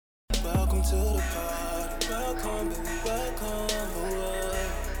Welcome to the party. Welcome, baby, welcome.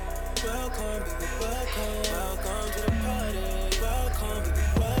 Welcome, baby, welcome. Welcome to the party. Welcome,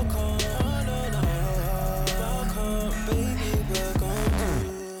 baby, welcome. Welcome, baby,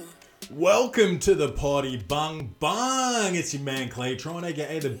 welcome. Welcome to the party, bung bung. It's your man Claytron,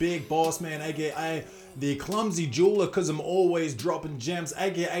 aka the big boss man, aka the clumsy jeweler, cause I'm always dropping gems,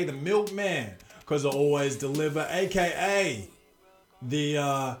 aka the milkman, cause I always deliver, aka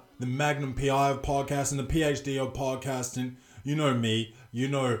the Magnum PI of podcasting, the PhD of podcasting. You know me, you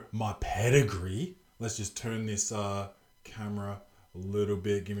know my pedigree. Let's just turn this camera a little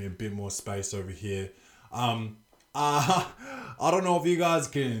bit, give me a bit more space over here. I don't know if you guys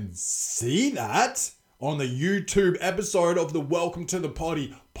can see that on the YouTube episode of the Welcome to the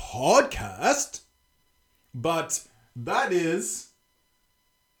Party podcast, but that is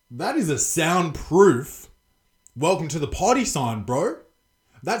a soundproof Welcome to the Party sign, bro.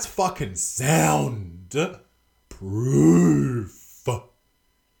 That's fucking sound proof.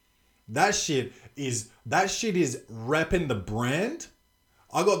 That shit is repping the brand.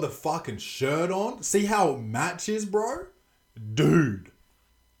 I got the fucking shirt on. See how it matches, bro? Dude.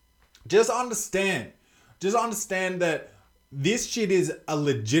 Just understand that this shit is a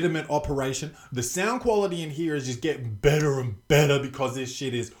legitimate operation. The sound quality in here is just getting better and better because this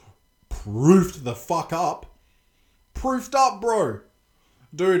shit is proofed the fuck up. Proofed up, bro.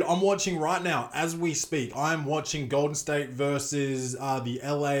 Dude, I'm watching right now, as we speak, I'm watching Golden State versus the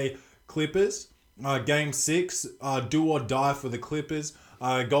LA Clippers. Game 6, do or die for the Clippers.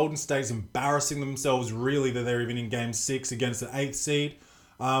 Golden State's embarrassing themselves, really, that they're even in Game 6 against the 8th seed.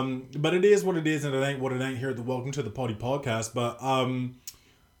 But it is what it is, and it ain't what it ain't here at the Welcome to the Potty podcast. But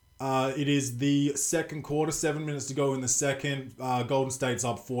it is the second quarter, 7 minutes to go in the second. Golden State's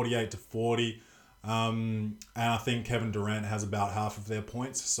up 48-40. And I think Kevin Durant has about half of their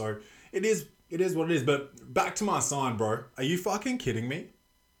points. So it is what it is. But back to my sign, bro. Are you fucking kidding me?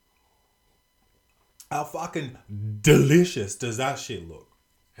 How fucking delicious does that shit look?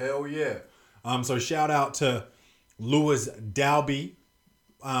 Hell yeah. So shout out to Lewis Dalby,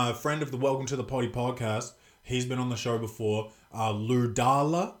 friend of the Welcome to the Potty podcast. He's been on the show before. Lou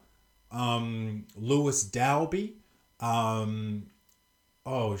Dalla, Lewis Dalby,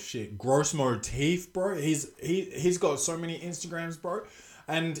 oh shit, Gross Motif, bro. He's got so many Instagrams, bro.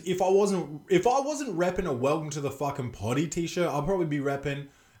 And if I wasn't repping a Welcome to the fucking Potty t-shirt, I'll probably be repping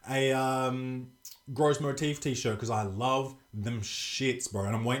a Gross Motif t-shirt because I love them shits, bro.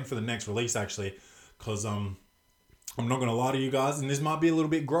 And I'm waiting for the next release actually, because I'm not gonna lie to you guys, and this might be a little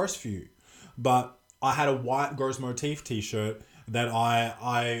bit gross for you, but I had a white Gross Motif t-shirt that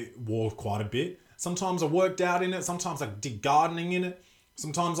I wore quite a bit. Sometimes I worked out in it, sometimes I did gardening in it,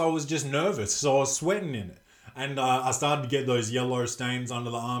 sometimes I was just nervous, so I was sweating in it. And I started to get those yellow stains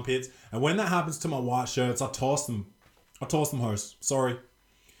under the armpits. And when that happens to my white shirts, I toss them, host. Sorry.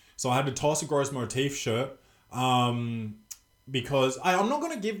 So I had to toss a Gross Motif shirt because I'm not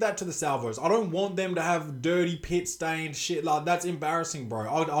going to give that to the Salvos. I don't want them to have dirty pit stained shit. Like, that's embarrassing, bro.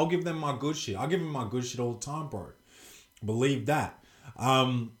 I'll give them my good shit. I give them my good shit all the time, bro. Believe that.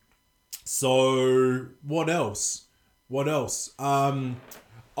 So what else?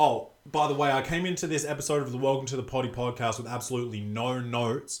 Oh, by the way, I came into this episode of the Welcome to the Potty podcast with absolutely no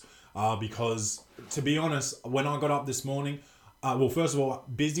notes because, to be honest, when I got up this morning, well, first of all,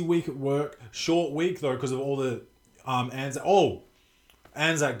 busy week at work, short week though because of all the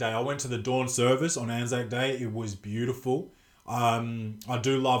Anzac Day. I went to the dawn service on Anzac Day. It was beautiful. I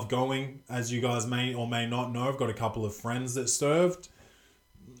do love going, as you guys may or may not know. I've got a couple of friends that served.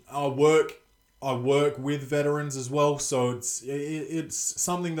 I work with veterans as well, so it's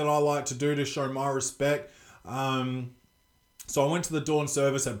something that I like to do to show my respect. So I went to the dawn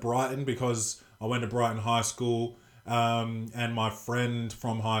service at Brighton because I went to Brighton High School, and my friend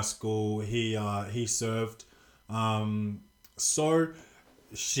from high school, he served. So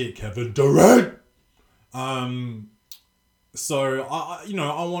shit, Kevin Durant. So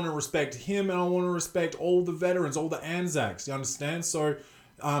I want to respect him, and I want to respect all the veterans, all the Anzacs. You understand? So.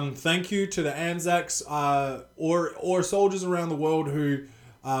 Thank you to the Anzacs or soldiers around the world who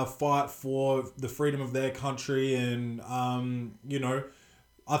fight for the freedom of their country, and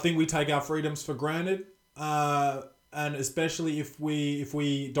I think we take our freedoms for granted, and especially if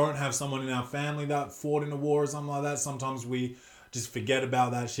we don't have someone in our family that fought in a war or something like that, sometimes we just forget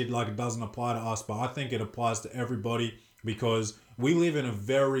about that shit like it doesn't apply to us. But I think it applies to everybody because we live in a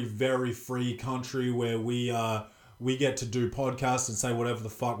very, very free country where we get to do podcasts and say whatever the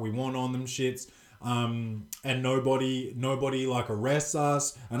fuck we want on them shits. And nobody like arrests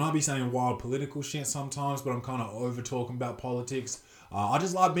us. And I'll be saying wild political shit sometimes, but I'm kind of over talking about politics. I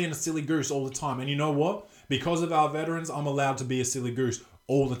just love being a silly goose all the time. And you know what? Because of our veterans, I'm allowed to be a silly goose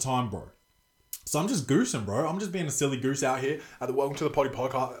all the time, bro. So I'm just goosing, bro. I'm just being a silly goose out here at the Welcome to the Potty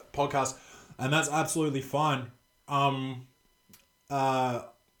podcast. And that's absolutely fine.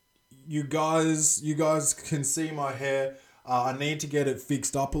 You guys can see my hair. I need to get it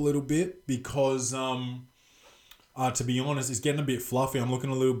fixed up a little bit because, to be honest, it's getting a bit fluffy. I'm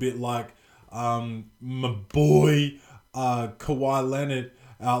looking a little bit like my boy Kawhi Leonard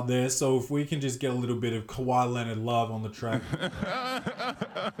out there. So if we can just get a little bit of Kawhi Leonard love on the track.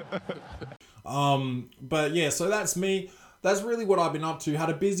 But yeah, so that's me. That's really what I've been up to. Had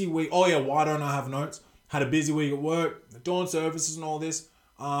a busy week. Oh yeah, why don't I have notes? Had a busy week at work, dawn services and all this.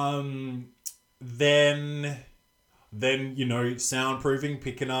 Then you know, soundproofing,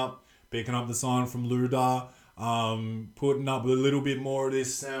 picking up the sound from Ludar, putting up a little bit more of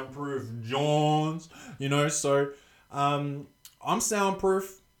this soundproof Johns, you know. So I'm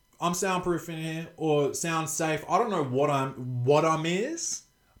soundproof in here, or sound safe. I don't know what I'm is,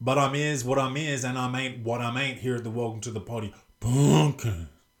 but I'm is what I'm is, and I'm ain't what I'm ain't here at the Welcome to the Potty podcast.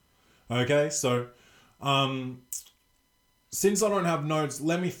 Okay, so since I don't have notes,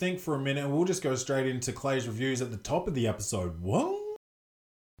 let me think for a minute, and we'll just go straight into Clay's reviews at the top of the episode. What?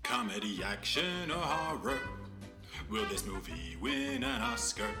 Comedy, action, or horror? Will this movie win an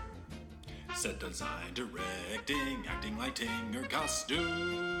Oscar? Set design, directing, acting, lighting, or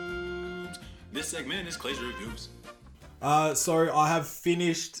costumes? This segment is Clay's reviews. So I have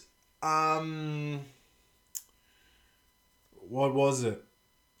finished, what was it?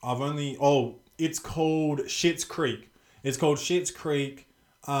 It's called Schitt's Creek. It's called Schitt's Creek,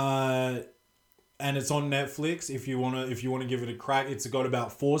 and it's on Netflix. If you wanna give it a crack, it's got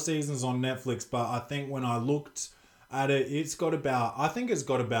about 4 seasons on Netflix. But I think when I looked at it, it's got about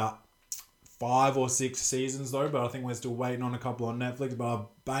 5 or 6 seasons though. But I think we're still waiting on a couple on Netflix. But I've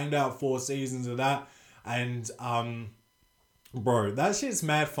banged out 4 seasons of that, and bro, that shit's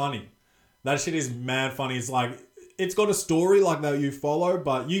mad funny. That shit is mad funny. It's like, it's got a story like that you follow,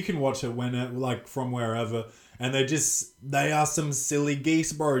 but you can watch it like from wherever. And they are some silly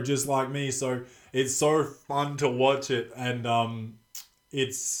geese, bro, just like me. So it's so fun to watch it. And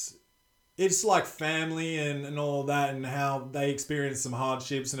it's like family and all that, and how they experience some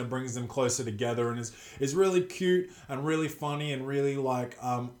hardships, and it brings them closer together. And it's really cute and really funny and really like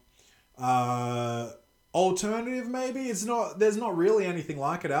alternative maybe. There's not really anything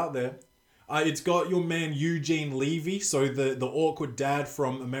like it out there. It's got your man Eugene Levy, so the awkward dad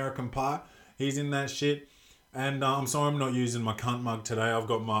from American Pie. He's in that shit. And I'm sorry I'm not using my cunt mug today. I've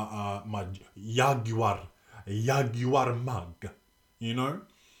got my Jaguar mug, you know?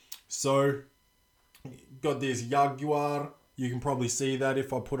 So, got this Jaguar. You can probably see that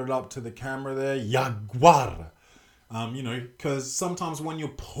if I put it up to the camera there. Jaguar. You know, because sometimes when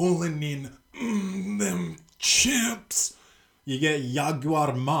you're pulling in them chips, you get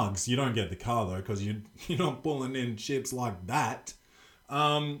Jaguar mugs. You don't get the car though, because you're not pulling in chips like that.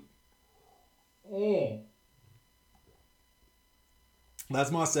 That's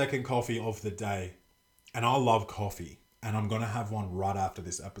my second coffee of the day. And I love coffee. And I'm going to have one right after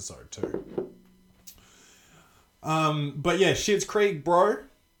this episode too. But yeah, Schitt's Creek, bro.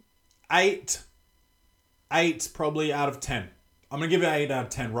 8 probably out of 10. I'm going to give it 8 out of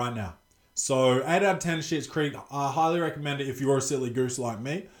 10 right now. So 8 out of 10 Schitt's Creek. I highly recommend it if you're a silly goose like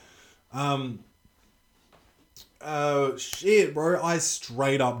me. Shit, bro. I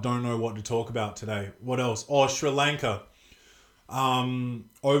straight up don't know what to talk about today. What else? Oh, Sri Lanka.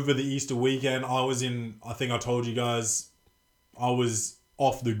 Over the Easter weekend, I think I told you guys, I was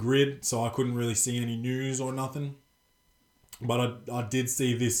off the grid, so I couldn't really see any news or nothing. But I did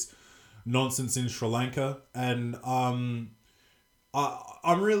see this nonsense in Sri Lanka, and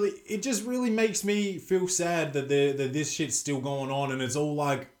it just really makes me feel sad that this shit's still going on, and it's all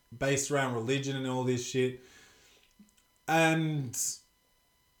like based around religion and all this shit. And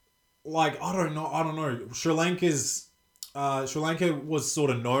like, I don't know. Sri Lanka was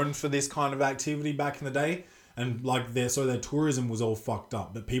sort of known for this kind of activity back in the day, and like their tourism was all fucked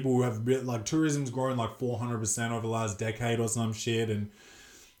up. But people who have like tourism's grown like 400% over the last decade or some shit, and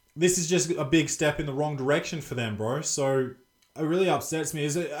this is just a big step in the wrong direction for them, bro. So it really upsets me.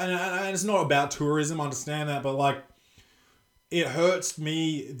 And it's not about tourism, I understand that, but like, it hurts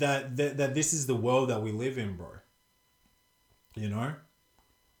me that this is the world that we live in, bro. You know?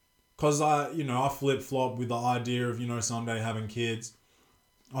 Because I flip-flop with the idea of, someday having kids.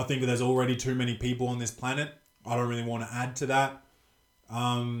 I think there's already too many people on this planet. I don't really want to add to that.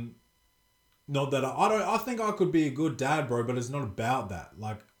 Not that I think I could be a good dad, bro, but it's not about that.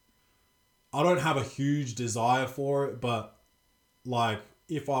 Like, I don't have a huge desire for it, but like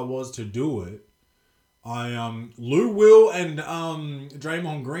if I was to do it, Lou Will and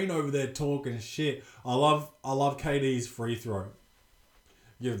Draymond Green over there talking shit. I love KD's free throw.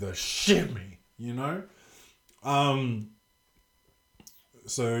 Give the shimmy, you know?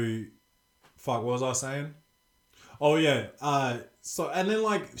 So fuck, what was I saying? Oh yeah. So and then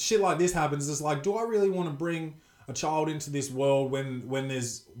like shit like this happens, it's like, do I really want to bring a child into this world when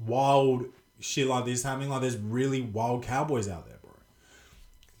there's wild shit like this happening? Like there's really wild cowboys out there, bro.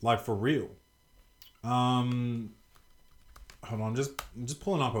 Like for real. Hold on, I'm just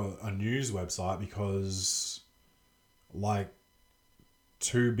pulling up a news website because, like,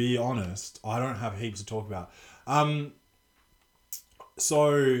 to be honest, I don't have heaps to talk about.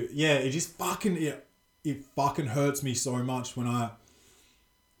 So yeah, it just fucking it fucking hurts me so much when I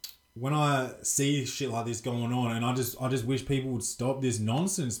see shit like this going on, and I just wish people would stop this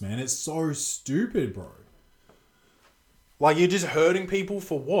nonsense, man. It's so stupid, bro. Like, you're just hurting people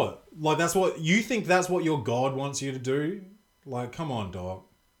for what? Like, that's what you think, that's what your God wants you to do? Like, come on, dog.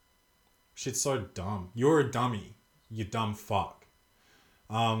 Shit's so dumb. You're a dummy. You dumb fuck.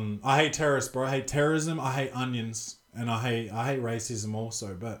 I hate terrorists, bro. I hate terrorism. I hate onions, and I hate racism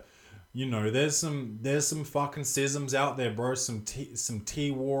also. But you know, there's some fucking schisms out there, bro. Some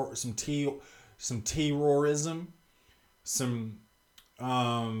terrorism, some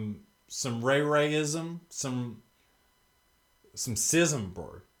rayism, some schism,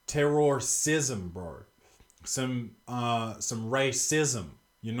 bro. Terrorism, bro. Some racism,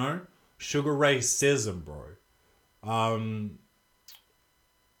 you know? Sugar racism, bro.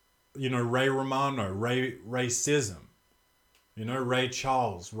 You know, Ray Romano, racism. You know, Ray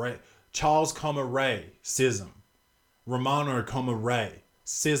Charles, Ray schism. Romano, Ray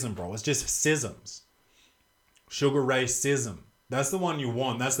schism, bro. It's just schisms. Sugar Ray schism. That's the one you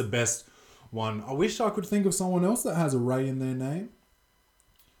want. That's the best one. I wish I could think of someone else that has a Ray in their name.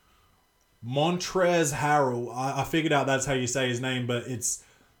 Montrez Harrell. I figured out that's how you say his name, but it's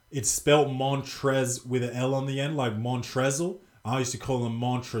spelled Montrez with an L on the end, like Montrezl. I used to call him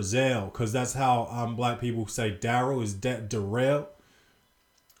Montrezel because that's how black people say Daryl is Darrell.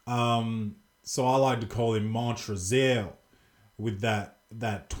 So I like to call him Montrezel with that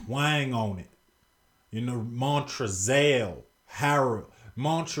twang on it. You know, Montrezel Harrell.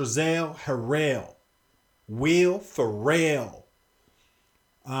 Montrezel Harrell. Will Ferrell.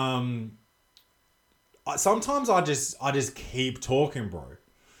 Sometimes I just keep talking, bro,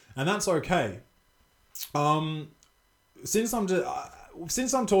 and that's okay. Since I'm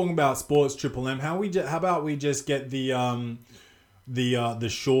talking about sports, Triple M, how about we just get the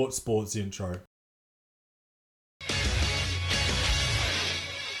short sports intro.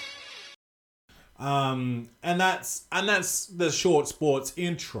 And that's the short sports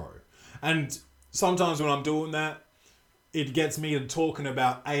intro. And sometimes when I'm doing that, it gets me to talking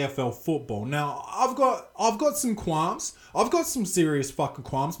about AFL football. Now, I've got some qualms. I've got some serious fucking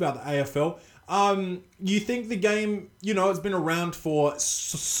qualms about the AFL. You think the game, you know, it's been around for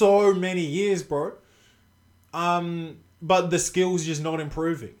so many years, bro. But the skill's just not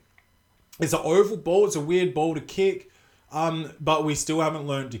improving. It's an oval ball. It's a weird ball to kick. But we still haven't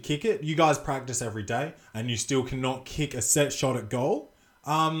learned to kick it. You guys practice every day, and you still cannot kick a set shot at goal.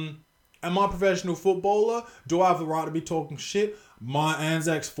 Am I a professional footballer? Do I have the right to be talking shit? My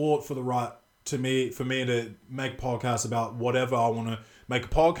Anzacs fought for the right for me to make podcasts about whatever I want to make a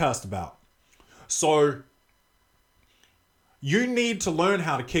podcast about. So you need to learn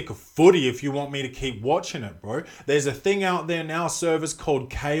how to kick a footy if you want me to keep watching it, bro. There's a thing out there now, a service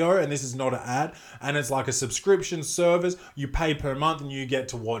called KO, and this is not an ad, and it's like a subscription service. You pay per month and you get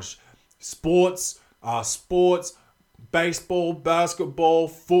to watch sports, baseball, basketball,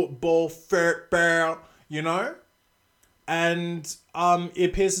 football, football, you know? And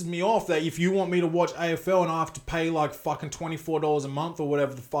it pisses me off that if you want me to watch AFL and I have to pay like fucking $24 a month or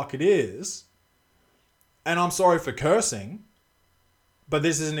whatever the fuck it is, and I'm sorry for cursing, but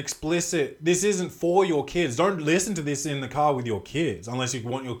this isn't for your kids. Don't listen to this in the car with your kids unless you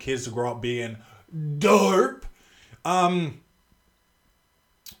want your kids to grow up being dope. Montrezel,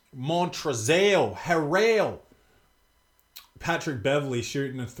 Harrell. Patrick Beverley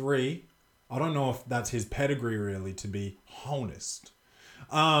shooting a 3. I don't know if that's his pedigree really, to be honest.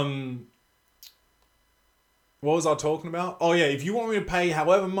 What was I talking about? Oh yeah, if you want me to pay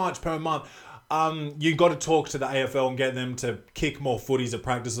however much per month, you got to talk to the AFL and get them to kick more footies at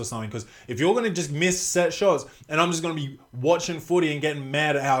practice or something. Because if you're going to just miss set shots and I'm just going to be watching footy and getting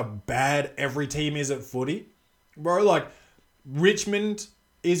mad at how bad every team is at footy, bro, like Richmond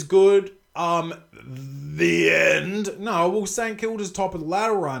is good. The end. No, well, St Kilda's top of the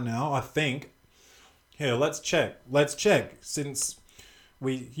ladder right now, I think. Here, let's check. Since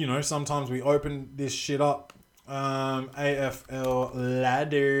we, sometimes we open this shit up. AFL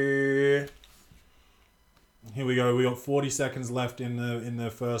ladder. Here we go. We got 40 seconds left in the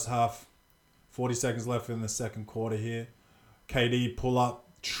first half. 40 seconds left in the second quarter here. KD pull up.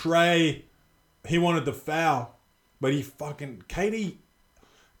 Trey, he wanted the foul, but he fucking KD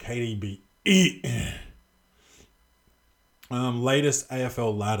be eating. Latest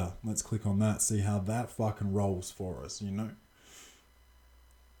AFL ladder. Let's click on that. See how that fucking rolls for us.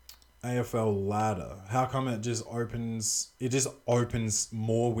 AFL ladder. How come it just opens? It just opens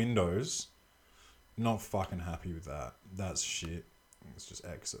more windows. Not fucking happy with that. That's shit. Let's just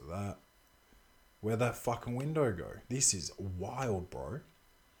exit that. Where'd that fucking window go? This is wild, bro.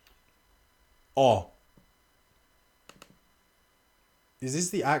 Oh. Is this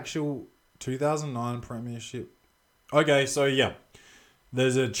the actual 2009 Premiership? Okay, so yeah.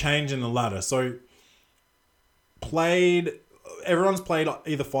 There's a change in the ladder. So, everyone's played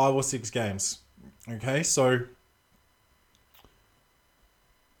either 5 or 6 games. Okay, so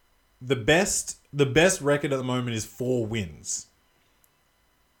the best record at the moment is 4 wins.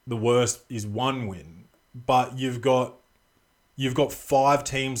 The worst is 1 win, but you've got 5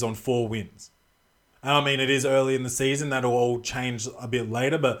 teams on 4 wins. And I mean, it is early in the season. That'll all change a bit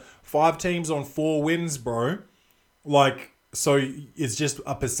later, but 5 teams on 4 wins, bro. So it's just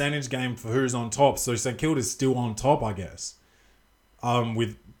a percentage game for who's on top. So St Kilda's still on top, I guess.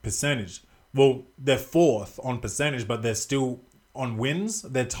 With percentage. Well, they're 4th on percentage, but they're still on wins.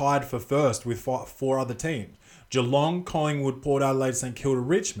 They're tied for 1st with 4 other teams. Geelong, Collingwood, Port Adelaide, St Kilda,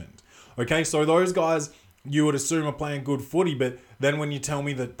 Richmond. Okay, so those guys you would assume are playing good footy, but then when you tell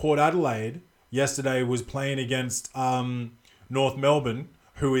me that Port Adelaide yesterday was playing against North Melbourne,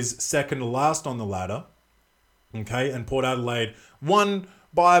 who is second to last on the ladder, okay, and Port Adelaide won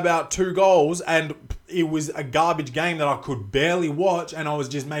by about 2 goals, and it was a garbage game that I could barely watch, and I was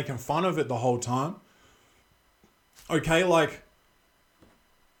just making fun of it the whole time. Okay,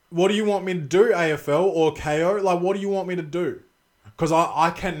 what do you want me to do, AFL or KO? What do you want me to do? Because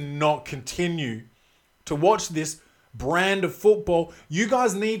I cannot continue to watch this brand of football. You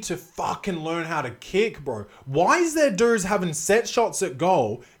guys need to fucking learn how to kick, bro. Why is there dudes having set shots at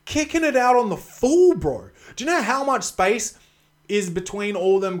goal, kicking it out on the full, bro? Do you know how much space is between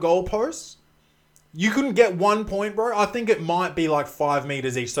all them goalposts? You couldn't get 1 point, bro. I think it might be 5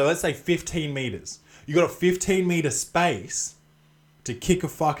 meters each. So let's say 15 meters. You got a 15 meter space to kick a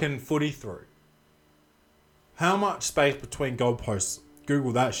fucking footy through. How much space between goalposts?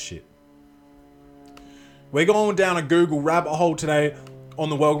 Google that shit. We're going down a Google rabbit hole today on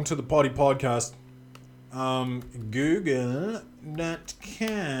the Welcome to the Potty podcast. Google.com.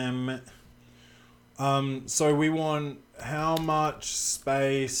 So we want how much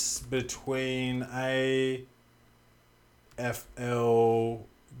space between AFL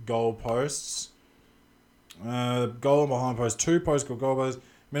goalposts. Goal and behind post, 2 post goal posts,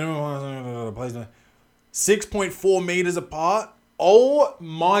 minimum placement, 6.4 meters apart. Oh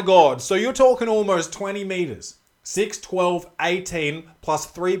my god. So you're talking almost 20 meters. 6, 12, 18 plus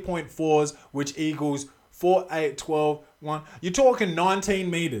 3.4s, which equals 4, 8, 12, 1. You're talking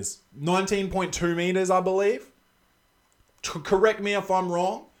 19 meters. 19.2 meters, I believe. Correct me if I'm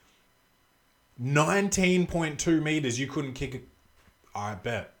wrong. 19.2 meters. You couldn't kick it. I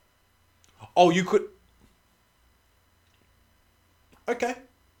bet. Oh, you could. Okay.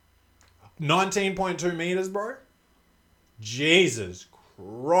 19.2 meters, bro. Jesus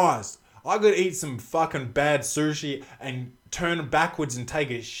Christ. I could eat some fucking bad sushi and turn backwards and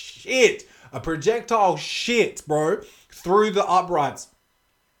take a shit. A projectile shit, bro. Through the uprights.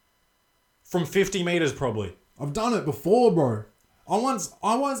 From 50 meters, probably. I've done it before, bro. I once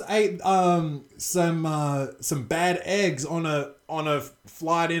ate some bad eggs on a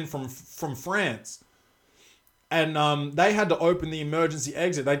flight in from France. And they had to open the emergency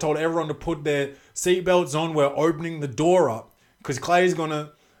exit. They told everyone to put their seatbelts on. We're opening the door up because Clay's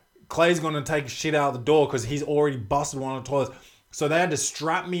gonna take shit out of the door because he's already busted one of the toilets. So they had to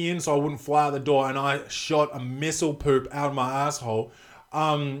strap me in so I wouldn't fly out the door, and I shot a missile poop out of my asshole.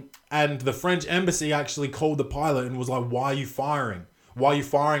 And the French embassy actually called the pilot and was like, "Why are you firing? Why are you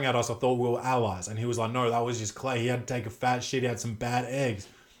firing at us? I thought we were allies." And he was like, "No, that was just Clay. He had to take a fat shit. He had some bad eggs."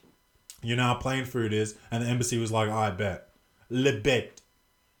 You know how plain food is. And the embassy was like, "I bet. Le bet."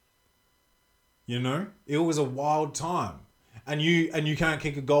 You know? It was a wild time. And you can't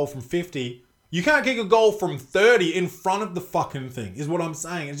kick a goal from 50. You can't kick a goal from 30 in front of the fucking thing, is what I'm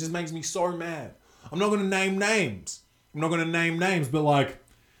saying. It just makes me so mad. I'm not going to name names. But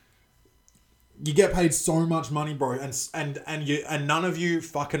You get paid so much money, bro, and none of you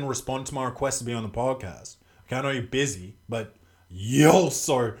fucking respond to my request to be on the podcast. Okay, I know you're busy, but you're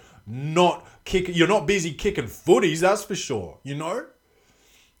also not kicking. You're not busy kicking footies, that's for sure. You know.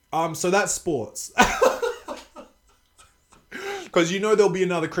 So that's sports. Because you know there'll be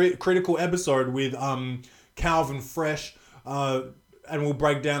another critical episode with Calvin Fresh, and we'll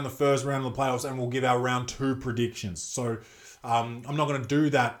break down the first round of the playoffs, and we'll give our round 2 predictions. So I'm not going to do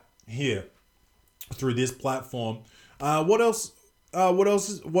that here through this platform. What else? What else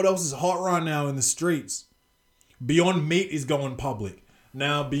is hot right now in the streets? Beyond Meat is going public.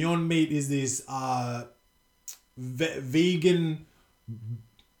 Now, Beyond Meat is this vegan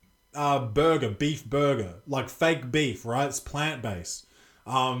beef burger, like fake beef, right? It's plant-based.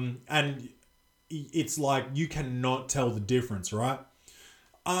 And it's like you cannot tell the difference, right?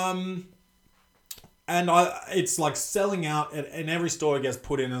 And it's like selling out, and every store it gets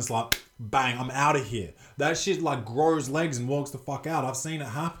put in, and it's like, bang, I'm out of here. That shit like grows legs and walks the fuck out. I've seen it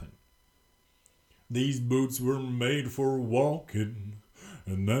happen. These boots were made for walking,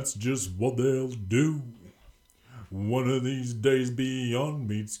 and that's just what they'll do. One of these days Beyond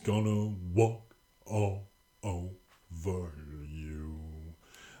Meat's gonna walk all over you.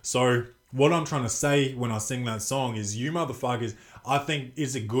 So, what I'm trying to say when I sing that song is, you motherfuckers, I think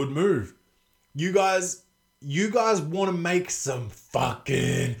it's a good move. You guys want to make some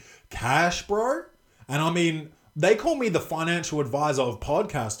fucking cash, bro? And I mean, they call me the financial advisor of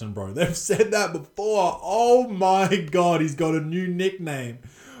podcasting, bro. They've said that before. Oh my God, he's got a new nickname.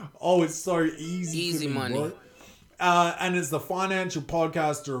 Oh, it's so easy. Easy for me, money. bro. And it's the financial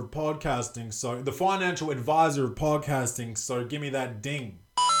podcaster of podcasting. So the financial advisor of podcasting. So give me that ding.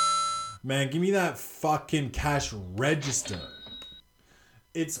 Man, give me that fucking cash register.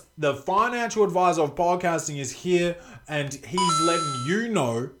 It's the financial advisor of podcasting is here, and he's letting you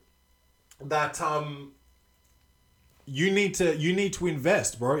know that you need to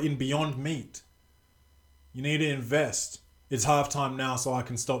invest, bro, in Beyond Meat. You need to invest. It's halftime now, so I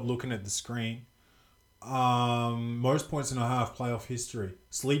can stop looking at the screen. Most points in a half playoff history.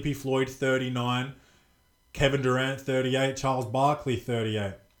 Sleepy Floyd 39, Kevin Durant 38, Charles Barkley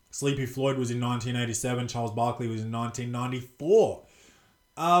 38. Sleepy Floyd was in 1987, Charles Barkley was in 1994.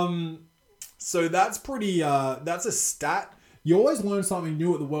 So that's pretty, that's a stat. You always learn something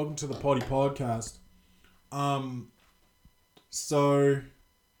new at the Welcome to the Potty podcast. So,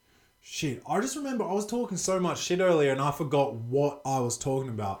 shit, I just remember I was talking so much shit earlier and I forgot what I was talking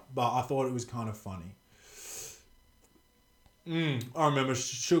about, but I thought it was kind of funny. I remember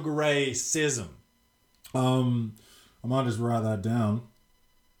Sugar Ray Sism. I might just write that down.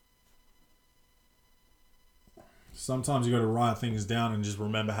 Sometimes you got to write things down and just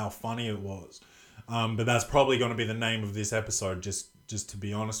remember how funny it was. But that's probably going to be the name of this episode, just to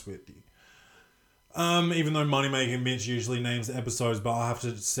be honest with you. Even though Moneymaker Mitch usually names the episodes, but I'll have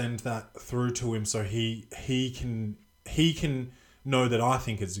to send that through to him so he can know that I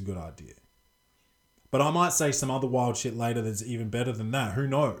think it's a good idea. But I might say some other wild shit later that's even better than that. Who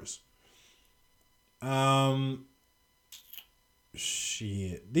knows?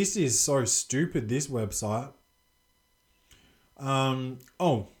 Shit. This is so stupid, this website.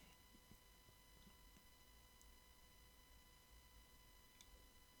 Oh.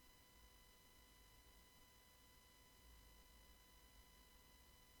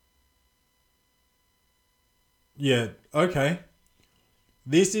 Yeah, okay.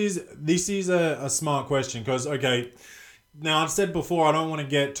 This is a smart question because, okay, now I've said before I don't want to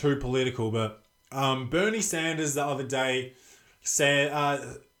get too political, but Bernie Sanders the other day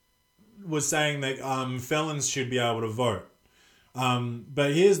was saying that felons should be able to vote.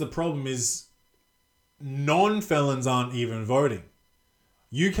 But here's the problem is non-felons aren't even voting.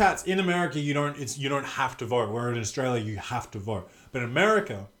 You cats in America, you don't have to vote. Where in Australia you have to vote. But in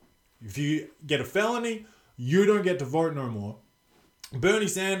America, if you get a felony, you don't get to vote no more. Bernie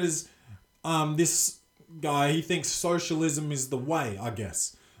Sanders, this guy, he thinks socialism is the way, I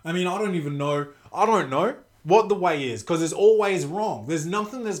guess. I mean, I don't know what the way is because it's always wrong. There's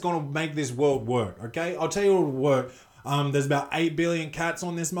nothing that's going to make this world work, okay? I'll tell you what will work. There's about 8 billion cats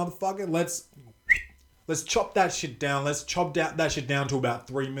on this motherfucker. Let's chop that shit down. Let's chop that shit down to about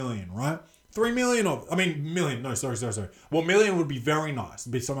 3 million, right? 3 million million. No, sorry. Well, million would be very nice.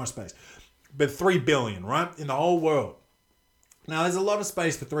 It'd be so much space. But 3 billion, right? In the whole world. Now, there's a lot of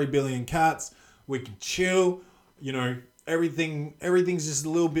space for 3 billion cats. We can chill. You know, everything's just a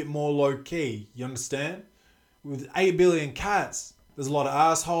little bit more low key. You understand? With 8 billion cats, there's a lot of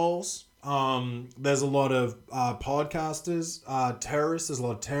assholes. There's a lot of podcasters, terrorists. There's a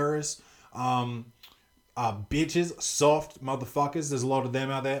lot of terrorists. bitches, soft motherfuckers. There's a lot of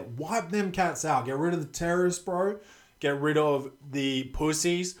them out there. Wipe them cats out. Get rid of the terrorists, bro. Get rid of the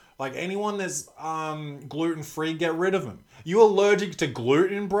pussies. Like anyone that's gluten free, get rid of them. You allergic to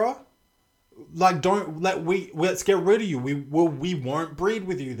gluten, bro? Like let's get rid of you. We won't breed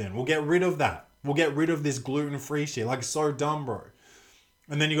with you then. We'll get rid of that. We'll get rid of this gluten free shit. Like, it's so dumb, bro.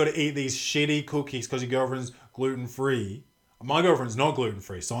 And then you got to eat these shitty cookies because your girlfriend's gluten free. My girlfriend's not gluten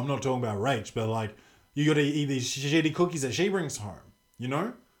free, so I'm not talking about Rach, but like, you got to eat these shitty cookies that she brings home, you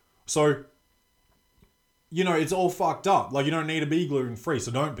know? So, you know, it's all fucked up. Like, you don't need to be gluten free,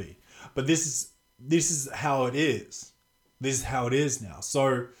 so don't be. But this is how it is. This is how it is now.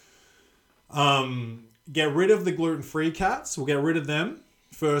 So, get rid of the gluten free cats. We'll get rid of them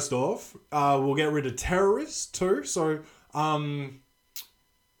first off. We'll get rid of terrorists too. So,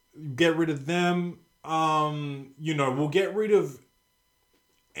 get rid of them. You know, we'll get rid of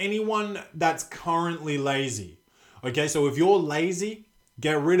anyone that's currently lazy. Okay, so if you're lazy,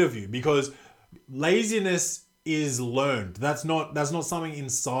 get rid of you, because laziness is learned. That's not something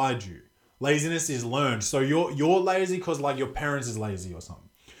inside you. Laziness is learned. So you're lazy because like your parents is lazy or something.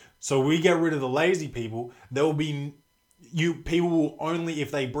 So we get rid of the lazy people. There will be people will only,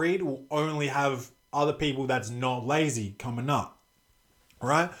 if they breed, will only have other people that's not lazy coming up.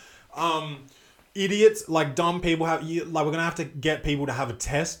 Right? Idiots, like dumb people we're gonna have to get people to have a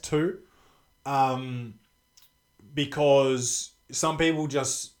test too. Because some people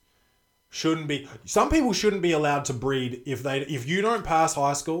shouldn't be allowed to breed if you don't pass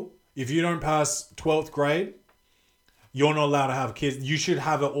high school, if you don't pass 12th grade, you're not allowed to have kids. You should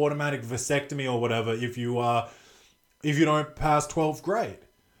have an automatic vasectomy or whatever if you don't pass 12th grade.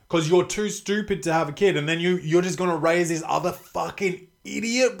 Because you're too stupid to have a kid, and then you're just gonna raise this other fucking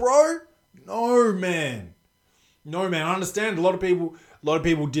idiot, bro. No, man. I understand a lot of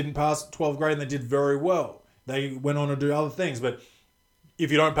people didn't pass 12th grade and they did very well. They went on to do other things, but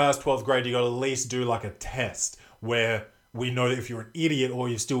if you don't pass 12th grade, you got to at least do like a test where we know if you're an idiot or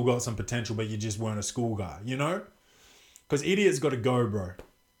you've still got some potential, but you just weren't a school guy, you know? Because idiots got to go, bro.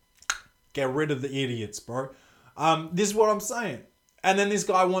 Get rid of the idiots, bro. This is what I'm saying. And then this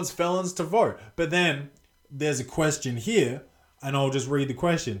guy wants felons to vote. But then there's a question here, and I'll just read the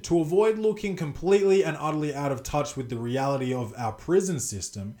question. To avoid looking completely and utterly out of touch with the reality of our prison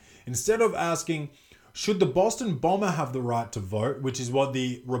system, instead of asking, should the Boston bomber have the right to vote, which is what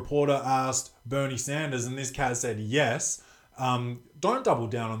the reporter asked Bernie Sanders, and this cat said yes. Don't double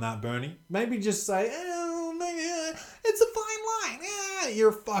down on that, Bernie. Maybe just say, it's a fine line. You're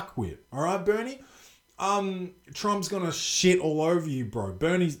a fuckwit. All right, Bernie? Trump's gonna shit all over you, bro.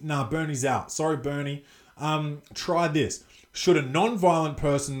 Bernie's out. Sorry, Bernie. Try this. Should a non-violent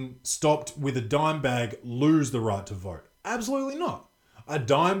person stopped with a dime bag lose the right to vote? Absolutely not. A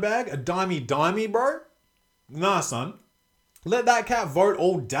dime bag? A dimey, bro? Nah, son. Let that cat vote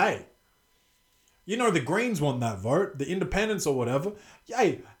all day. You know, the Greens want that vote. The Independents or whatever.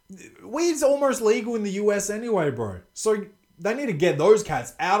 Hey, weed's almost legal in the US anyway, bro. So they need to get those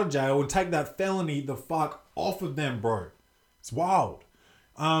cats out of jail and take that felony the fuck off of them, bro. It's wild.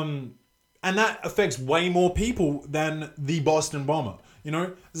 And that affects way more people than the Boston bomber. You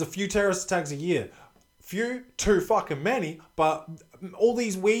know, there's a few terrorist attacks a year. Few, too fucking many, but all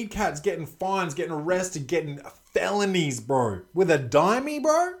these weed cats getting fines, getting arrested, getting felonies, bro. With a dimey,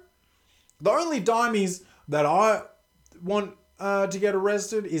 bro? The only dimies that I want to get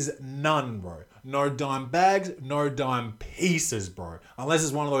arrested is none, bro. No dime bags, no dime pieces, bro. Unless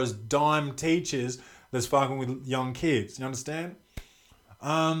it's one of those dime teachers that's fucking with young kids. You understand?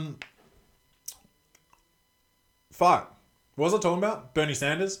 Fuck. What was I talking about? Bernie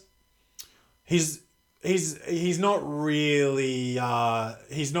Sanders? He's not really a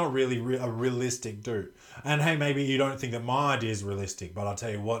realistic dude. And hey, maybe you don't think that my idea is realistic, but I'll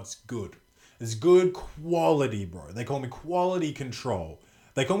tell you what's good. It's good quality, bro. They call me quality control.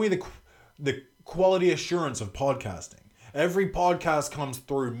 They call me the quality assurance of podcasting. Every podcast comes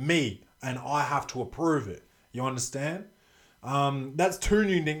through me, and I have to approve it. You understand? That's 2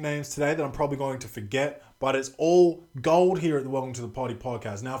 new nicknames today that I'm probably going to forget, but it's all gold here at the Welcome to the Potty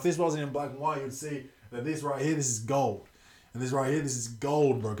podcast. Now, if this wasn't in black and white, you'd see that this right here, this is gold. And this right here, this is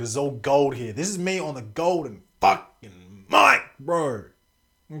gold, bro, because it's all gold here. This is me on the golden fucking mic, bro.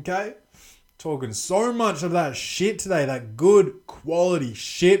 Okay? Talking so much of that shit today, that good quality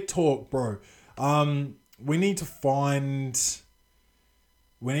shit talk, bro. We need to find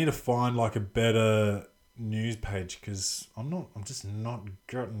like a better news page, because I'm just not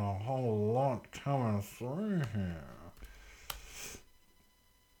getting a whole lot coming through here.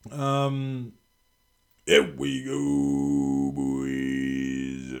 Here we go,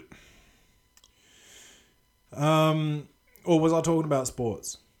 boys. Or was I talking about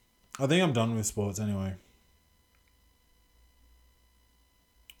sports? I think I'm done with sports anyway.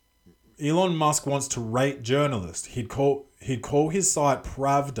 Elon Musk wants to rate journalists. He'd call his site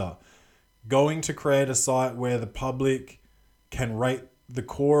Pravda, going to create a site where the public can rate the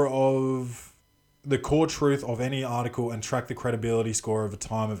core truth of any article and track the credibility score over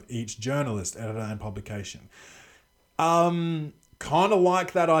time of each journalist, editor, and publication. Kind of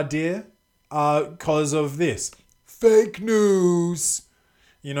like that idea, because of this. Fake news.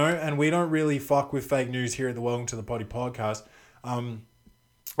 You know, and we don't really fuck with fake news here at the Welcome to the Potty podcast. I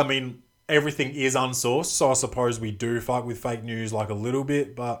mean, everything is unsourced, so I suppose we do fuck with fake news like a little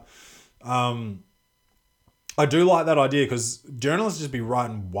bit, but I do like that idea because journalists just be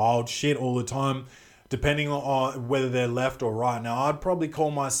writing wild shit all the time, depending on whether they're left or right. Now, I'd probably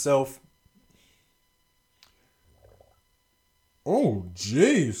call myself... Oh,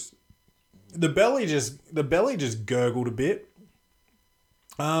 jeez. The belly just gurgled a bit.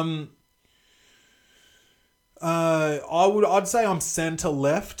 I'd say I'm center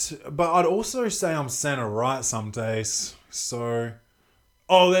left, but I'd also say I'm center right some days. So,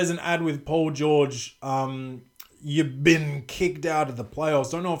 there's an ad with Paul George. You've been kicked out of the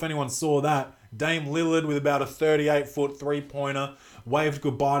playoffs. Don't know if anyone saw that. Dame Lillard with about a 38-foot three-pointer waved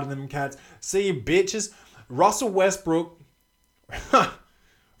goodbye to them cats. See you bitches. Russell Westbrook,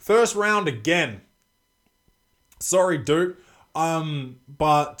 first round again. Sorry, dude.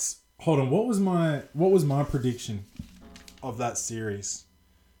 But hold on, what was my prediction of that series?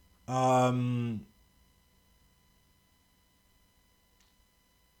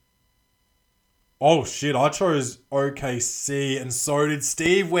 Oh shit, I chose OKC and so did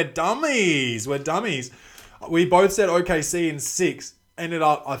Steve. We're dummies. We both said OKC in 6. Ended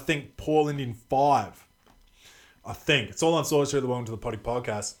up, I think, Portland in 5. I think. It's all unsourced here at the Welcome to the Potty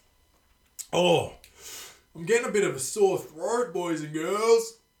podcast. Oh, I'm getting a bit of a sore throat, boys and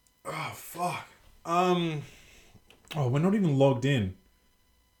girls. Oh, fuck. We're not even logged in.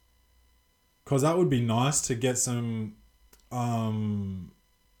 Because that would be nice to get some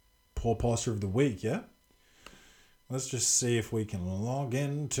poor posture of the week, yeah? Let's just see if we can log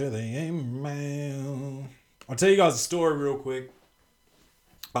into the email. I'll tell you guys a story real quick.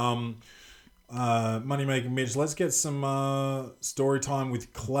 Moneymaker Mitch, let's get some story time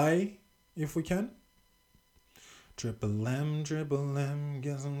with Clay, if we can. Triple M,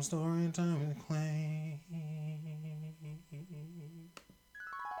 get some story time with Clay.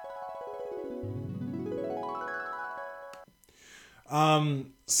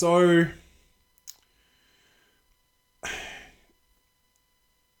 So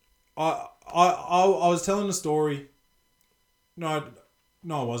I was telling a story. No,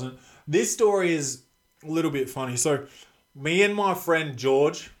 I wasn't. This story is a little bit funny. So me and my friend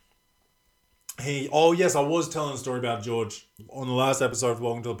George, I was telling a story about George on the last episode of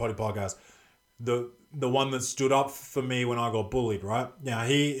Welcome to the Potty podcast. The one that stood up for me when I got bullied, right? Yeah,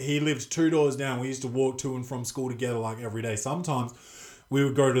 he lived 2 doors down. We used to walk to and from school together like every day. Sometimes we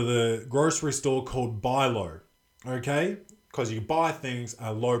would go to the grocery store called Buy Low, okay? Because you could buy things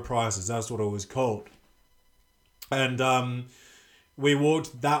at low prices. That's what it was called. And we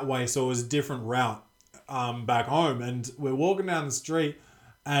walked that way, so it was a different route back home. And we're walking down the street,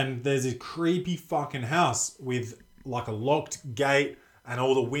 and there's a creepy fucking house with like a locked gate, and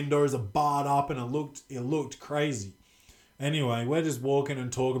all the windows are barred up, and it looked crazy. Anyway, we're just walking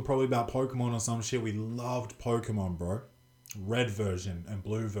and talking probably about Pokemon or some shit. We loved Pokemon, bro. Red version and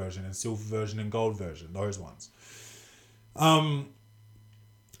blue version and silver version and gold version. Those ones.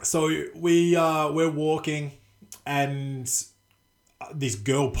 So we're walking, and this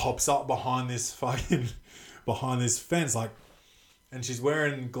girl pops up behind this fence, like, and she's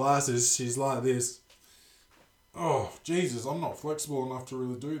wearing glasses. She's like this. Oh, Jesus, I'm not flexible enough to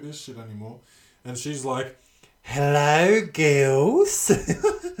really do this shit anymore. And she's like, hello, girls.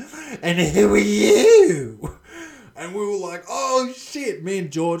 And who are you? And we were like, oh, shit. Me and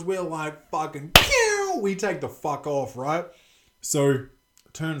George, we're like, fucking, pew! We take the fuck off, right? So,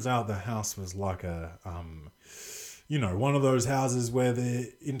 turns out the house was like a, one of those houses where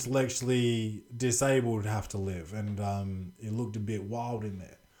the intellectually disabled have to live. And it looked a bit wild in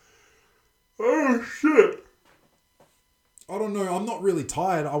there. Oh, shit. I don't know. I'm not really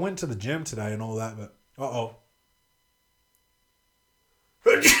tired. I went to the gym today and all that, but... Uh-oh.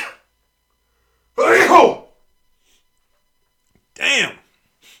 Damn.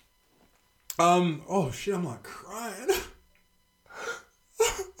 Oh, shit. I'm like crying.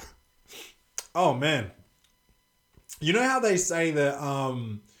 Oh, man. You know how they say that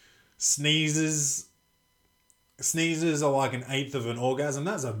sneezes are like an eighth of an orgasm?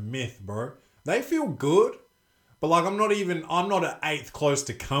 That's a myth, bro. They feel good. But like, I'm not an eighth close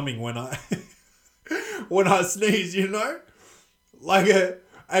to coming when I, when I sneeze, you know? Like,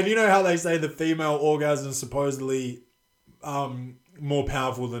 and you know how they say the female orgasm is supposedly more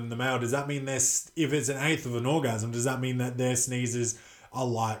powerful than the male? Does that mean if it's an eighth of an orgasm, does that mean that their sneezes are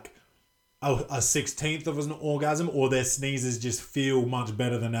like a 16th of an orgasm, or their sneezes just feel much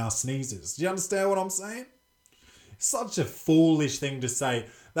better than our sneezes? Do you understand what I'm saying? Such a foolish thing to say.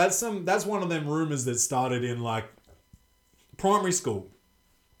 That's one of them rumors that started in like primary school,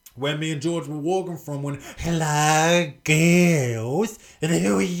 where me and George were walking from when, hello girls, and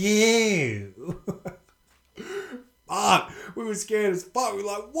who are you? Fuck, we were scared as fuck. We were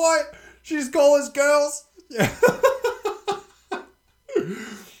like, what? She just call us girls? Yeah.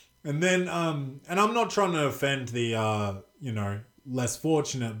 And then, and I'm not trying to offend the, less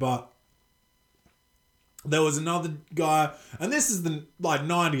fortunate, but there was another guy, and this is the like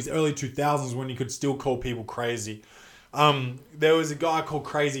 90s, early 2000s when you could still call people crazy. There was a guy called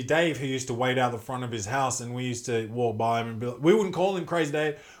Crazy Dave who used to wait out the front of his house, and we used to walk by him and be like, we wouldn't call him Crazy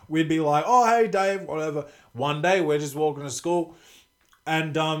Dave. We'd be like, oh, hey, Dave, whatever. One day we're just walking to school,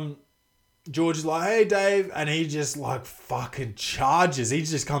 and George is like, hey, Dave, and he just like fucking charges. He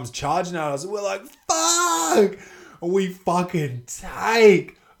just comes charging at us. We're like, fuck! And we fucking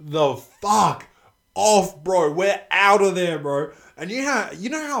take the fuck off, bro. We're out of there, bro. And you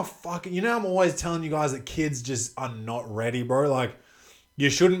know I'm always telling you guys that kids just are not ready, bro. Like, you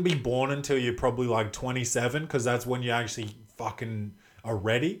shouldn't be born until you're probably like 27, because that's when you actually fucking are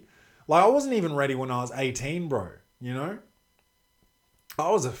ready. Like, I wasn't even ready when I was 18, bro. You know? I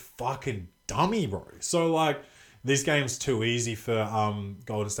was a fucking dummy, bro. So, like, this game's too easy for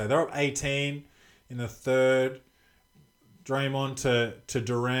Golden State. They're up 18 in the third. Draymond to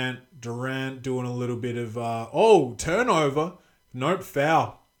Durant. Durant doing a little bit of... turnover. Nope,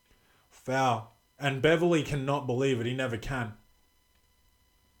 foul. And Beverly cannot believe it. He never can.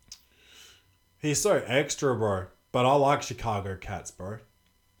 He's so extra, bro. But I like Chicago Cats, bro.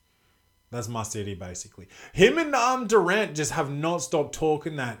 That's my city, basically. Him and Durant just have not stopped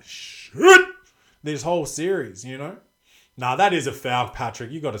talking that shit this whole series, you know? Nah, that is a foul,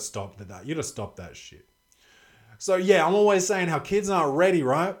 Patrick. You got to stop that. You got to stop that shit. So, yeah, I'm always saying how kids aren't ready,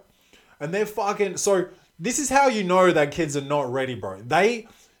 right? And they're fucking... So, this is how you know that kids are not ready, bro.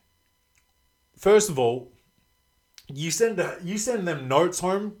 First of all, you send them notes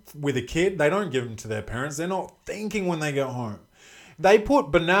home with a kid. They don't give them to their parents. They're not thinking when they get home. They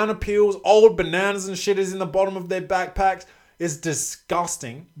put banana peels, old bananas and shit is in the bottom of their backpacks. It's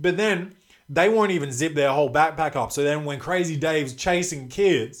disgusting. But then they won't even zip their whole backpack up. So then when Crazy Dave's chasing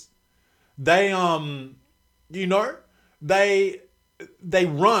kids, they run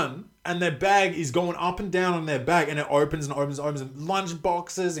and their bag is going up and down on their back, and it opens and opens and opens, and lunch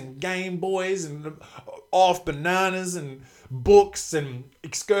boxes and Game Boys and off bananas and books and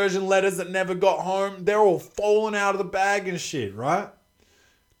excursion letters that never got home. They're all falling out of the bag and shit, right?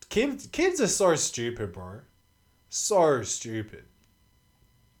 Kids are so stupid, bro. So stupid.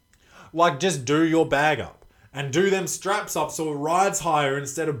 Like, just do your bag up and do them straps up so it rides higher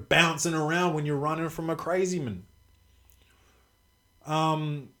instead of bouncing around when you're running from a crazy man.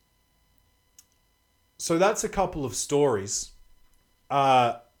 So that's a couple of stories.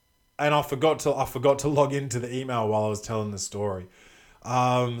 And I forgot to log into the email while I was telling the story.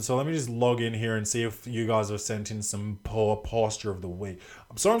 So let me just log in here and see if you guys have sent in some poor posture of the week.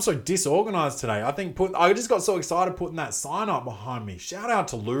 I'm sorry I'm so disorganized today. I just got so excited putting that sign up behind me. Shout out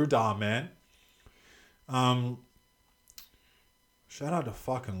to Ludar, man. Shout out to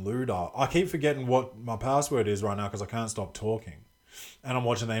fucking Ludar. I keep forgetting what my password is right now because I can't stop talking. And I'm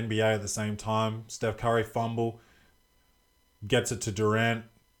watching the NBA at the same time. Steph Curry fumble. Gets it to Durant.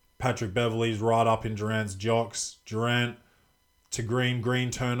 Patrick Beverley's right up in Durant's jocks. Durant to Green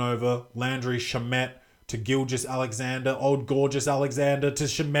turnover. Landry Shamet to Gilgeous Alexander. Old gorgeous Alexander to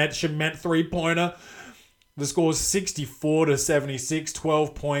Shamet three-pointer. The score's 64-76,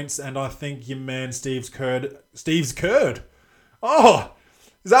 12 points, and I think your man Steve's Curd. Oh,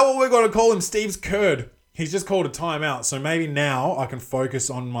 is that what we're going to call him? Steve's Curd. He's just called a timeout, so maybe now I can focus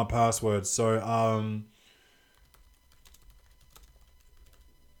on my passwords. So,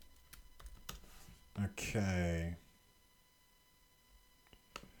 okay.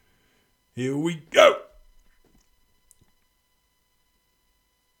 Here we go.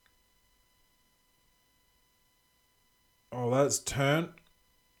 Oh, that's turned.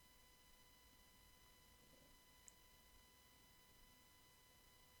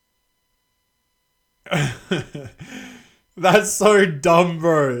 That's so dumb,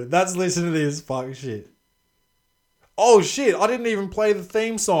 bro. That's listening to this fuck shit. Oh shit, I didn't even play the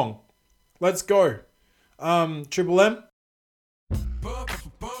theme song. Let's go. Triple M.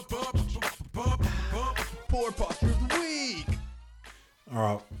 Poor posture of the week. All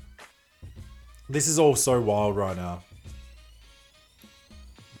right. This is all so wild right now.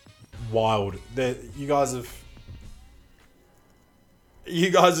 Wild. You guys have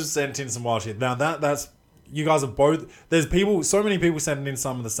sent in some wild shit. Now that's you guys have both. There's so many people sending in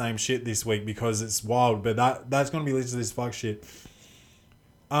some of the same shit this week because it's wild. But that's gonna be listed as fuck shit.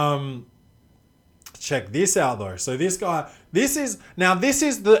 Check this out though. So this is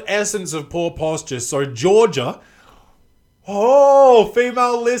the essence of poor posture. So Georgia. Oh,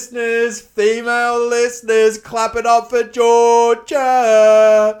 female listeners, clap it up for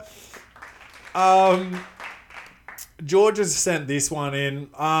Georgia. Georgia's sent this one in.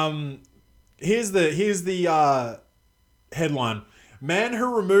 Here's the headline. Man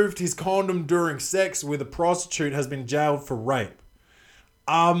who removed his condom during sex with a prostitute has been jailed for rape.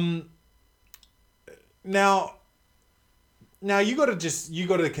 Now you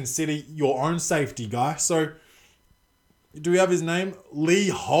gotta consider your own safety, guy. So do we have his name? Lee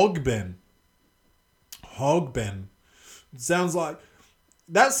Hogben. It sounds like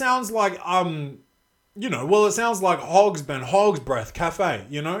it sounds like Hogsben, Hog's Breath Cafe,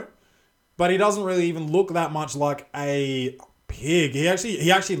 But he doesn't really even look that much like a pig. He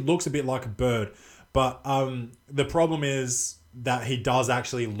actually looks a bit like a bird. But the problem is that he does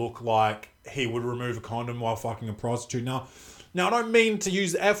actually look like he would remove a condom while fucking a prostitute. Now I don't mean to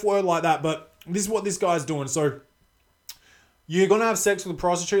use the F word like that, but this is what this guy's doing. So you're gonna have sex with a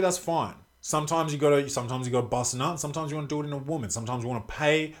prostitute, that's fine. Sometimes you gotta bust a nut. Sometimes you want to do it in a woman. Sometimes you want to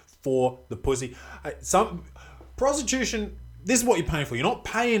pay for the pussy. Some prostitution. This is what you're paying for. You're not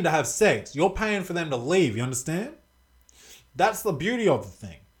paying to have sex. You're paying for them to leave. You understand? That's the beauty of the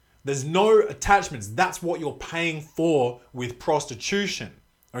thing. There's no attachments. That's what you're paying for with prostitution.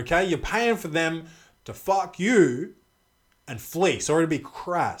 Okay? You're paying for them to fuck you and flee. Sorry to be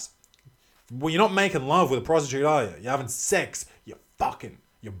crass. Well, you're not making love with a prostitute, are you? You're having sex. You're fucking.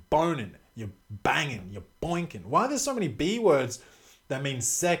 You're boning. You're banging. You're boinking. Why are there so many B words that mean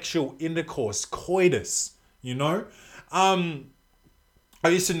sexual intercourse, coitus? I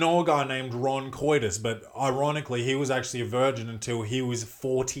used to know a guy named Ron Coitus, but ironically, he was actually a virgin until he was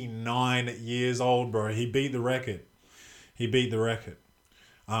 49 years old, bro. He beat the record.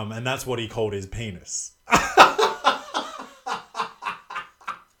 And that's what he called his penis.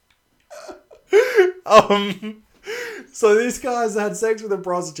 So this guy's had sex with a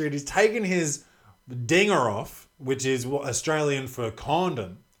prostitute. He's taken his dinger off, which is Australian for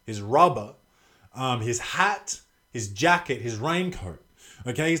condom, his rubber, his hat, his jacket, his raincoat.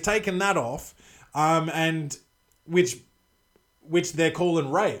 Okay, he's taken that off, and which they're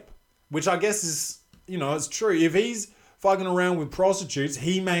calling rape, which I guess is, it's true. If he's fucking around with prostitutes,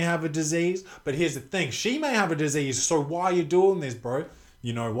 he may have a disease, but here's the thing. She may have a disease, so why are you doing this, bro?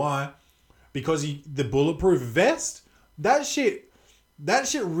 You know why? Because the bulletproof vest, that shit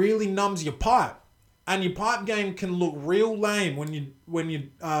really numbs your pipe. And your pipe game can look real lame when you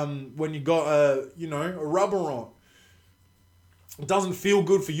got a rubber on. It doesn't feel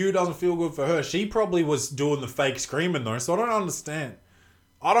good for you, doesn't feel good for her. She probably was doing the fake screaming though, so I don't understand.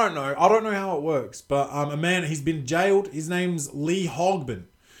 I don't know how it works. But a man, he's been jailed. His name's Lee Hogben.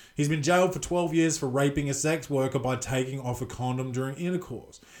 He's been jailed for 12 years for raping a sex worker by taking off a condom during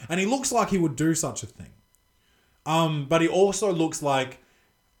intercourse. And he looks like he would do such a thing. But he also looks like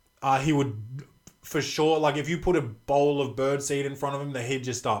he would, for sure, like if you put a bowl of bird seed in front of him, that he'd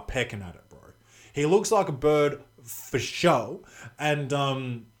just start pecking at it, bro. He looks like a bird for sure. And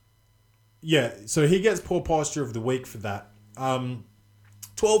so he gets poor posture of the week for that. 12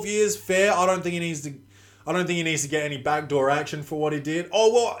 years, fair. I don't think he needs to get any backdoor action for what he did.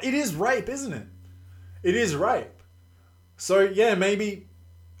 Oh, well, it is rape, isn't it? It is rape. So, yeah, maybe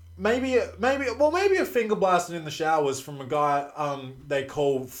a finger blasting in the showers from a guy they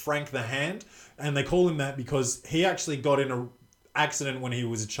call Frank the Hand. And they call him that because he actually got in an accident when he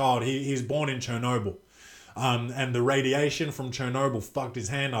was a child. He was born in Chernobyl. And the radiation from Chernobyl fucked his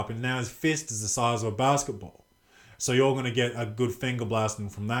hand up, and now his fist is the size of a basketball. So you're going to get a good finger blasting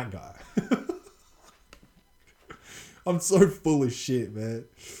from that guy. I'm so full of shit, man.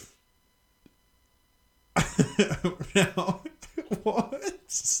 Now, what?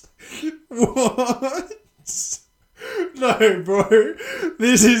 No, bro.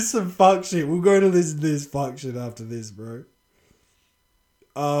 This is some fuck shit. We're going to listen to this fuck shit after this, bro.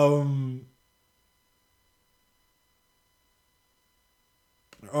 Alright.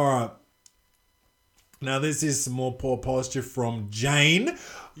 Now this is some more poor posture from Jane.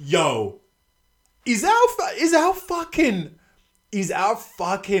 Yo. Is our fucking is our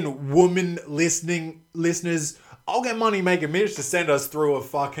fucking woman listeners. I'll get Money Maker Mitch to send us through a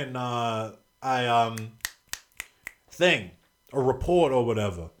fucking thing, a report or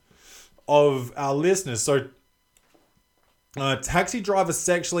whatever of our listeners. So, taxi driver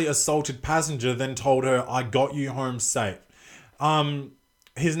sexually assaulted passenger, then told her, "I got you home safe."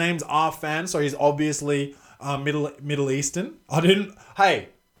 His name's Arfan, so he's obviously Middle Eastern. Hey,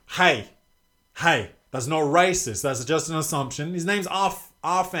 that's not racist. That's just an assumption. His name's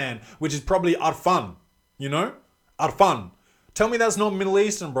Arfan, which is probably Arfan. You know, Arfan. Tell me that's not Middle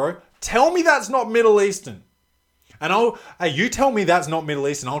Eastern, bro. Tell me that's not Middle Eastern. And you tell me that's not Middle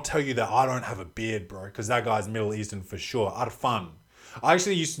Eastern, I'll tell you that I don't have a beard, bro, because that guy's Middle Eastern for sure. Arfan. I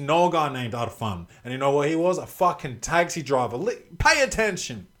actually used to know a guy named Arfan, and you know what he was? A fucking taxi driver. Pay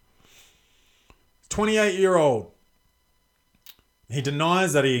attention. 28-year-old. He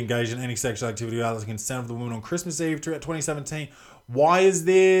denies that he engaged in any sexual activity without the consent of the woman on Christmas Eve 2017. Why is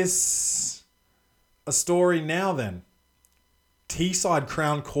this a story now then? Teesside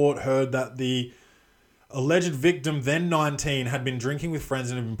Crown Court heard that the alleged victim, then 19, had been drinking with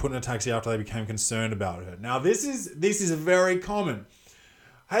friends and had been put in a taxi after they became concerned about her. Now, this is very common.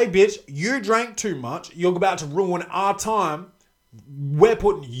 Hey, bitch, you drank too much. You're about to ruin our time. We're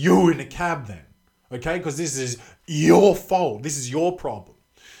putting you in a cab then. Okay? Because this is your fault. This is your problem.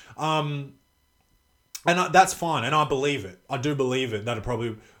 And that's fine. And I believe it. I do believe it.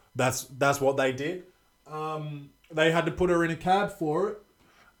 That's what they did. They had to put her in a cab for it.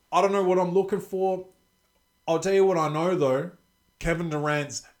 I don't know what I'm looking for. I'll tell you what I know though. Kevin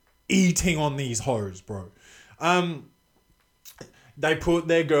Durant's eating on these hoes, bro. They put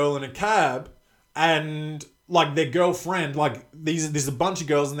their girl in a cab and like their girlfriend, like there's a bunch of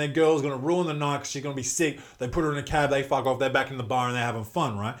girls and their girl's going to ruin the night because she's going to be sick. They put her in a cab, they fuck off, they're back in the bar and they're having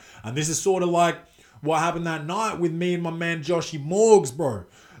fun, right? And this is sort of like what happened that night with me and my man Joshy Morgs, bro.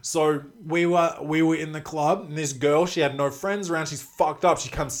 So we were in the club and this girl, she had no friends around. She's fucked up. She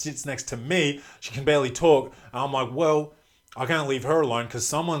comes, sits next to me. She can barely talk. And I'm like, well, I can't leave her alone because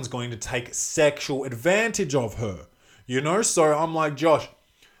someone's going to take sexual advantage of her, you know? So I'm like, Josh,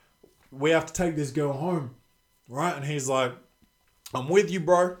 we have to take this girl home, right? And he's like, I'm with you,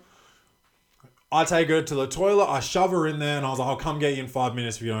 bro. I take her to the toilet, I shove her in there, and I was like, I'll come get you in 5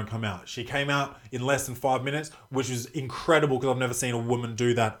 minutes if you don't come out. She came out in less than 5 minutes, which was incredible because I've never seen a woman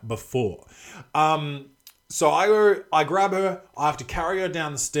do that before. So I grab her, I have to carry her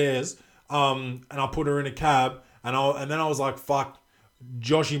down the stairs, and I put her in a cab, and then I was like, fuck,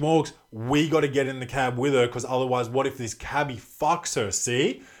 Joshy Morgs, we got to get in the cab with her because otherwise, what if this cabbie fucks her?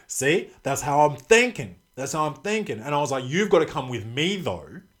 See? That's how I'm thinking. And I was like, you've got to come with me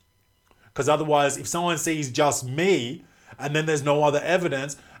though. Because otherwise, if someone sees just me and then there's no other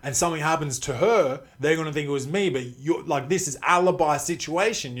evidence and something happens to her, they're going to think it was me. But you're like, this is alibi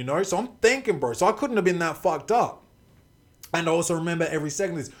situation, you know? So I'm thinking, bro. So I couldn't have been that fucked up. And I also remember every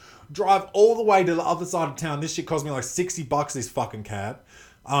second this. Drive all the way to the other side of town. This shit cost me like $60, this fucking cab.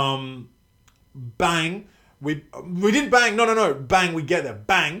 Bang. We didn't bang. No. Bang, we get there.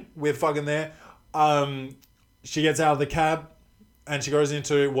 Bang. We're fucking there. She gets out of the cab. And she goes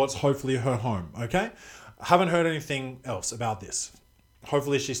into what's hopefully her home, okay? I haven't heard anything else about this.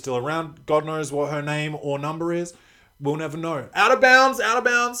 Hopefully she's still around. God knows what her name or number is. We'll never know. Out of bounds.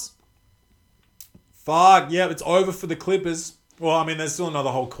 Fuck, yeah, it's over for the Clippers. Well, I mean, there's still another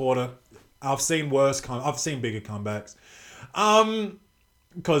whole quarter. I've seen bigger comebacks.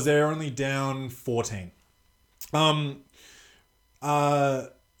 Because they're only down 14.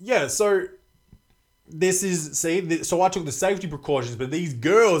 Yeah, so... So I took the safety precautions, but these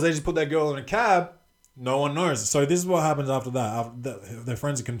girls, they just put that girl in a cab. No one knows. So this is what happens after that. Their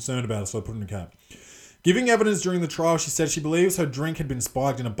friends are concerned about it, so I put her in a cab. Giving evidence during the trial, she said she believes her drink had been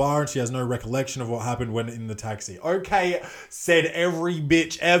spiked in a bar and she has no recollection of what happened when in the taxi. Okay, said every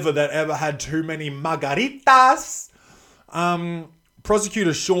bitch ever that ever had too many margaritas.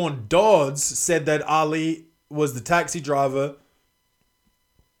 Prosecutor Sean Dodds said that Ali was the taxi driver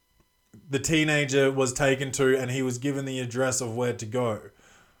the teenager was taken to, and he was given the address of where to go.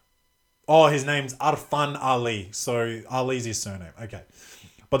 Oh, his name's Arfan Ali. So Ali's his surname. Okay.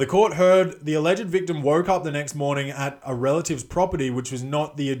 But the court heard the alleged victim woke up the next morning at a relative's property, which was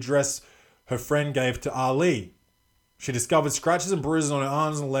not the address her friend gave to Ali. She discovered scratches and bruises on her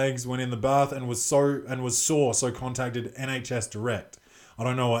arms and legs when in the bath and was sore, so contacted NHS Direct. I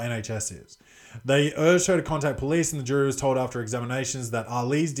don't know what NHS is. They urged her to contact police, and the jury was told after examinations that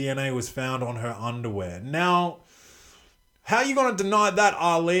Ali's DNA was found on her underwear. Now, how are you going to deny that,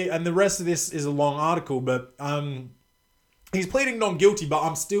 Ali? And the rest of this is a long article, but he's pleading not guilty, but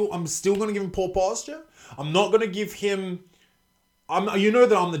I'm still going to give him poor posture. I'm not going to give him You know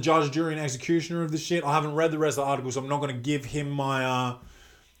that I'm the judge, jury, and executioner of this shit. I haven't read the rest of the article, so I'm not going to give him my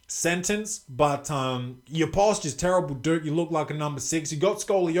sentence. But your posture's terrible, dude. You look like a number 6. You got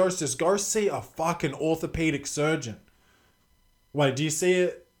scoliosis. Go see a fucking orthopedic surgeon. Wait, do you see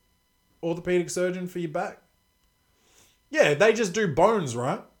an orthopedic surgeon for your back? Yeah, they just do bones,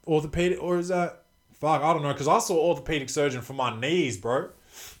 right? Orthopedic, or is that... Fuck, I don't know, because I saw orthopedic surgeon for my knees, bro.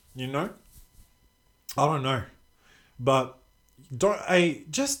 You know? I don't know. But,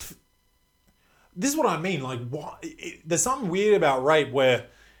 this is what I mean, like, what? There's something weird about rape where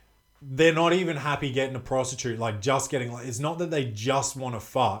they're not even happy getting a prostitute, like, just getting, like, it's not that they just want to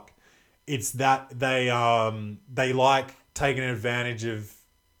fuck, it's that they like taking advantage of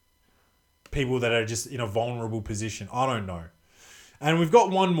people that are just in a vulnerable position. I don't know. And we've got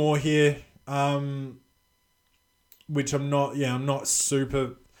one more here, which I'm not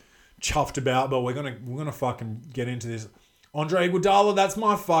super chuffed about, but we're gonna fucking get into this. Andre Iguodala, that's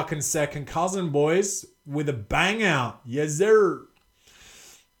my fucking second cousin, boys, with a bang out. Yes, sir.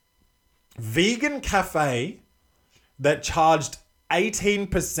 Vegan cafe that charged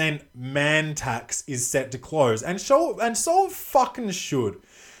 18% man tax is set to close, and so it fucking should.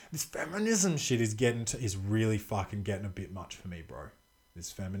 This feminism shit is really fucking getting a bit much for me, bro. This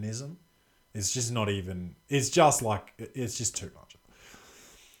feminism. It's just not even... It's just too much.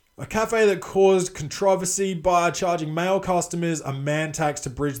 A cafe that caused controversy by charging male customers a man tax to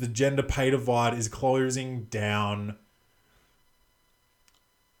bridge the gender pay divide is closing down.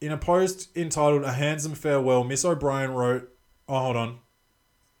 In a post entitled A Handsome Farewell, Miss O'Brien wrote... Oh, hold on.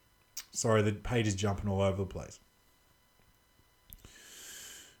 Sorry, the page is jumping all over the place.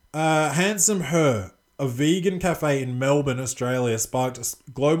 Handsome Her, a vegan cafe in Melbourne, Australia, sparked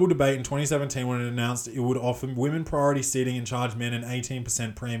a global debate in 2017 when it announced it would offer women priority seating and charge men an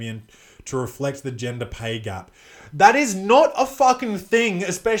 18% premium to reflect the gender pay gap. That is not a fucking thing,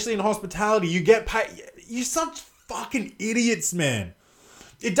 especially in hospitality. You get paid... You're such fucking idiots, man.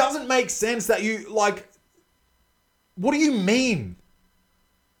 It doesn't make sense that you, like... What do you mean?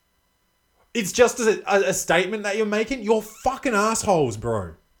 It's just a statement that you're making? You're fucking assholes,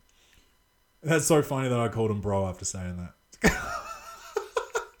 bro. That's so funny that I called him bro after saying that.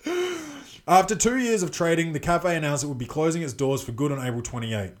 After 2 years of trading, the cafe announced it would be closing its doors for good on April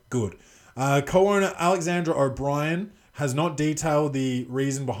 28. Good. Co-owner Alexandra O'Brien has not detailed the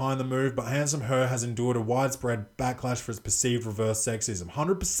reason behind the move, but Handsome Her has endured a widespread backlash for its perceived reverse sexism.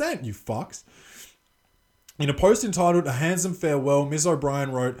 100%, you fucks. In a post entitled A Handsome Farewell, Ms.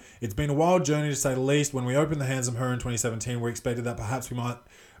 O'Brien wrote, "It's been a wild journey to say the least. When we opened the Handsome Her in 2017, we expected that perhaps we might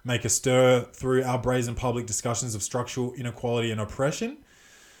make a stir through our brazen public discussions of structural inequality and oppression.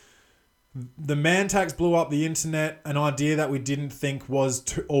 The man tax blew up the internet, an idea that we didn't think was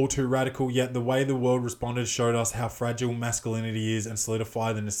all too radical, yet the way the world responded showed us how fragile masculinity is and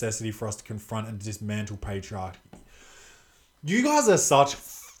solidified the necessity for us to confront and dismantle patriarchy." You guys are such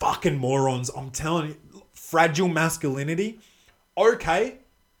fucking morons, I'm telling you. Fragile masculinity? Okay.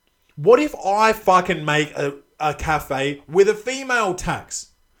 What if I fucking make a cafe with a female tax?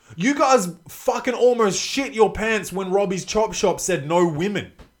 You guys fucking almost shit your pants when Robbie's Chop Shop said no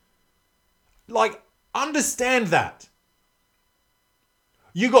women. Like, understand that.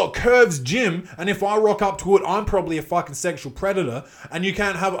 You got Curves Gym, and if I rock up to it, I'm probably a fucking sexual predator, and you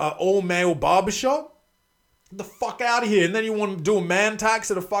can't have an all-male barbershop? Get the fuck out of here. And then you want to do a man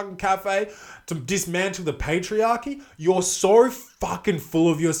tax at a fucking cafe to dismantle the patriarchy? You're so fucking full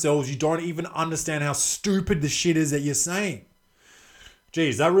of yourselves, you don't even understand how stupid the shit is that you're saying.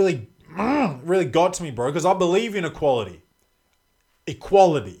 Jeez, that really got to me, bro, because I believe in equality.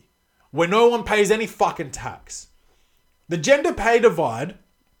 Equality. Where no one pays any fucking tax. The gender pay divide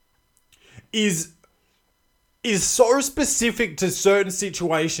is so specific to certain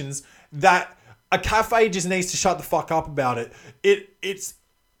situations that a cafe just needs to shut the fuck up about it. It's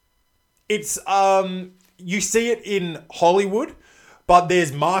you see it in Hollywood, but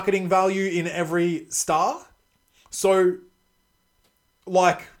there's marketing value in every star. So,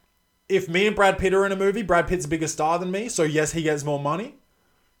 like, if me and Brad Pitt are in a movie, Brad Pitt's a bigger star than me, so yes, he gets more money.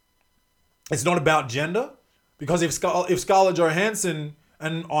 It's not about gender, because if Scarlett Johansson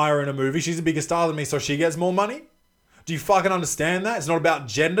and I are in a movie, she's a bigger star than me, so she gets more money. Do you fucking understand that? It's not about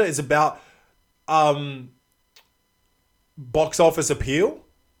gender, it's about box office appeal.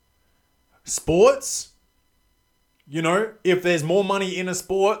 Sports, you know, if there's more money in a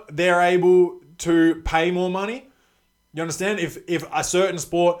sport, they're able to pay more money. You understand? If a certain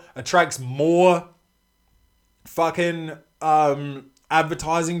sport attracts more fucking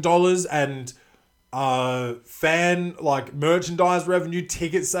advertising dollars and fan, like, merchandise revenue,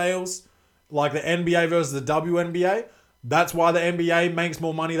 ticket sales, like the NBA versus the WNBA, That's why the NBA makes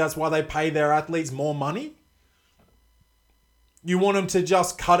more money. That's why they pay their athletes more money. You want them to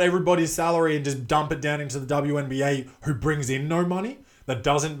just cut everybody's salary and just dump it down into the WNBA who brings in no money? That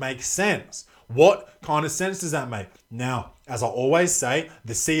doesn't make sense. What kind of sense does that make? Now, as I always say,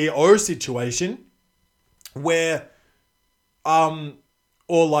 the CEO situation where, or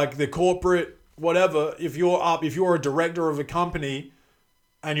like the corporate, whatever, if you're a director of a company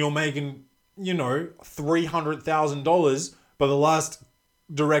and you're making, $300,000, but the last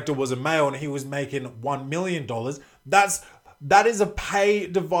director was a male and he was making $1 million, that is a pay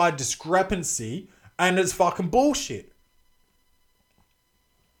divide discrepancy and it's fucking bullshit.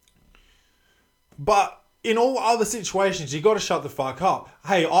 But in all other situations, you got to shut the fuck up.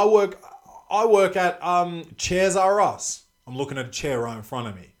 Hey, I work at Chairs R Us. I'm looking at a chair right in front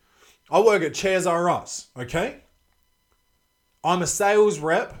of me. I work at Chairs R Us, okay? I'm a sales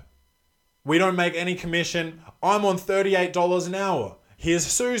rep. We don't make any commission. I'm on $38 an hour. Here's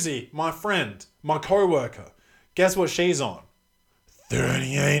Susie, my friend, my co-worker. Guess what she's on?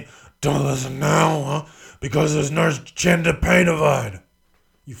 $38 an hour because there's no gender pay divide.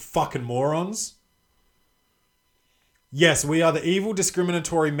 You fucking morons. Yes, we are the evil,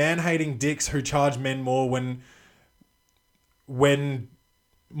 discriminatory, man-hating dicks who charge men more when didn't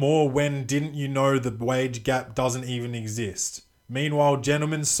you know the wage gap doesn't even exist. Meanwhile,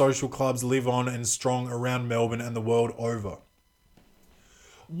 gentlemen's social clubs live on and strong around Melbourne and the world over.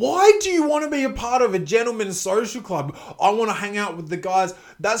 Why do you want to be a part of a gentleman's social club? I want to hang out with the guys.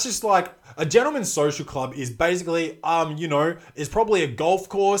 That's just like a gentleman's social club is basically, is probably a golf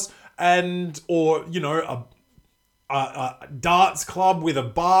course or a darts club with a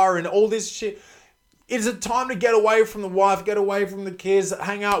bar and all this shit. It's a time to get away from the wife, get away from the kids,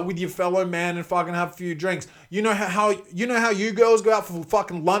 hang out with your fellow man and fucking have a few drinks. You know how you girls go out for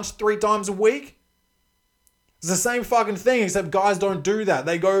fucking lunch 3 times a week? It's the same fucking thing, except guys don't do that.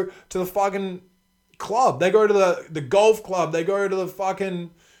 They go to the fucking club. They go to the golf club. They go to the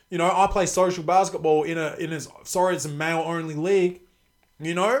fucking, I play social basketball it's a male only league,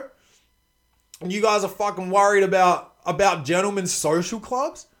 And you guys are fucking worried about gentlemen's social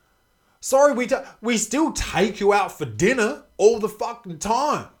clubs? Sorry, we still take you out for dinner all the fucking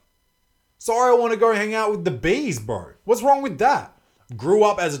time. Sorry, I want to go hang out with the bees, bro. What's wrong with that? Grew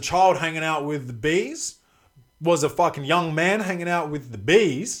up as a child hanging out with the bees. Was a fucking young man hanging out with the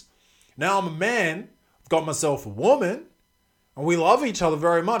bees. Now I'm a man. I've got myself a woman. And we love each other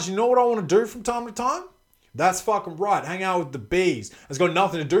very much. You know what I want to do from time to time? That's fucking right. Hang out with the bees. It's got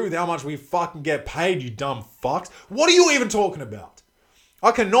nothing to do with how much we fucking get paid, you dumb fucks. What are you even talking about?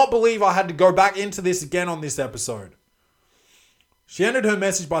 I cannot believe I had to go back into this again on this episode. She ended her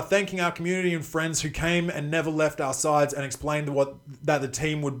message by thanking our community and friends who came and never left our sides and explained that the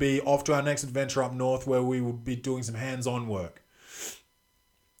team would be off to our next adventure up north where we would be doing some hands-on work.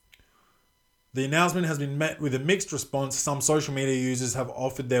 The announcement has been met with a mixed response. Some social media users have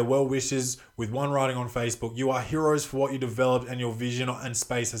offered their well wishes, with one writing on Facebook, "You are heroes for what you developed and your vision and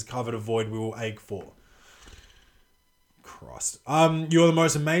space has covered a void we will ache for." Christ. You're the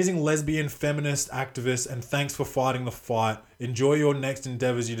most amazing lesbian feminist activist and thanks for fighting the fight. Enjoy your next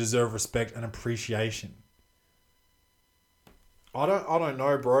endeavors. You deserve respect and appreciation. I don't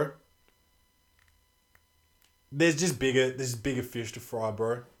know, bro. There's bigger fish to fry,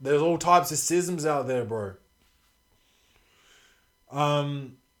 bro. There's all types of schisms out there, bro.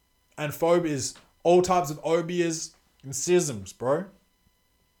 And phobias, all types of obias and schisms, bro.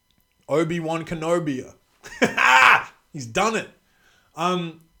 Obi-Wan Kenobi. He's done it.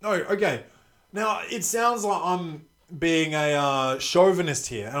 No, okay. Now, it sounds like I'm being a chauvinist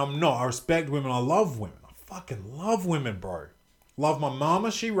here, and I'm not. I respect women. I love women. I fucking love women, bro. Love my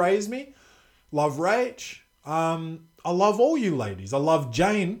mama. She raised me. Love Rach. I love all you ladies. I love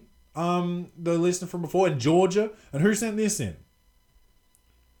Jane, the listener from before, and Georgia. And who sent this in?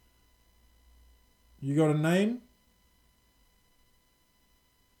 You got a name?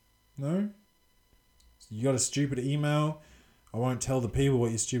 No? You got a stupid email. I won't tell the people what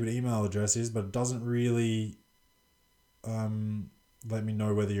your stupid email address is, but it doesn't really let me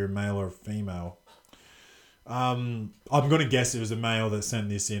know whether you're a male or a female. I'm going to guess it was a male that sent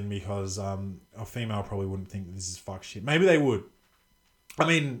this in because a female probably wouldn't think that this is fuck shit. Maybe they would. I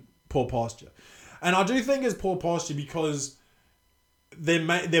mean, poor posture. And I do think it's poor posture because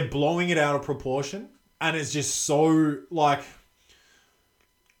they're blowing it out of proportion. And it's just so, like,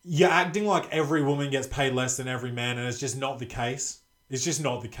 you're acting like every woman gets paid less than every man, and it's just not the case. It's just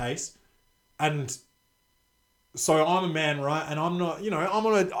not the case. And so I'm a man, right? And I'm not,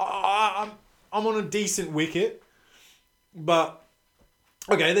 I'm on a decent wicket. But,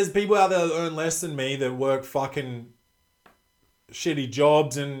 okay, there's people out there that earn less than me that work fucking shitty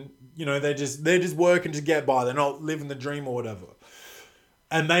jobs and, you know, they're just working to get by. They're not living the dream or whatever.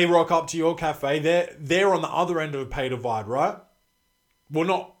 And they rock up to your cafe. They're on the other end of a pay divide, right? Well,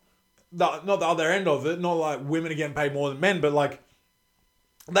 not the other end of it. Not like women are getting paid more than men, but like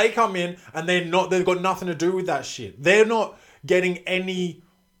they come in and they've got nothing to do with that shit. They're not getting any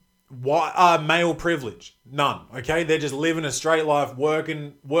male privilege. None. Okay? They're just living a straight life,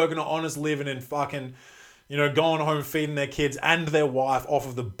 working an honest living and fucking, you know, going home feeding their kids and their wife off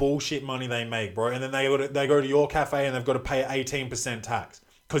of the bullshit money they make, bro. And then they go to your cafe and they've got to pay 18% tax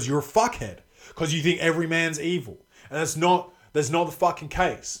because you're a fuckhead. Because you think every man's evil. And that's not the fucking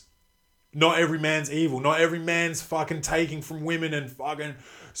case. Not every man's evil. Not every man's fucking taking from women and fucking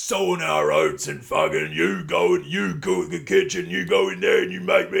sowing our oats and fucking you cook the kitchen, you go in there and you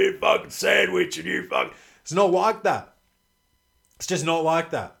make me a fucking sandwich and you fuck. It's not like that. It's just not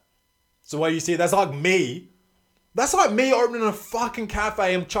like that. It's the way you see it. That's like me. That's like me opening a fucking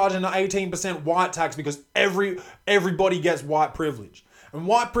cafe and charging an 18% white tax because everybody gets white privilege. And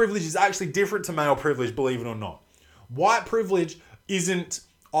white privilege is actually different to male privilege, believe it or not. White privilege isn't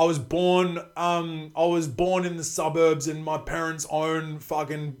I was born in the suburbs and my parents own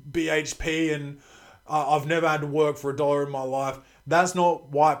fucking BHP and I've never had to work for $1 in my life. That's not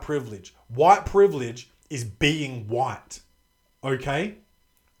white privilege. White privilege is being white. Okay?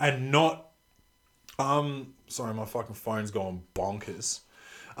 And not sorry, my fucking phone's going bonkers.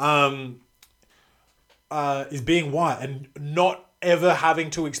 Is being white and not ever having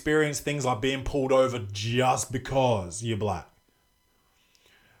to experience things like being pulled over just because you're black.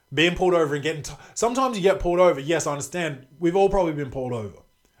 Being pulled over and getting... Sometimes you get pulled over. Yes, I understand. We've all probably been pulled over.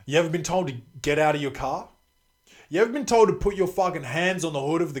 You ever been told to get out of your car? You ever been told to put your fucking hands on the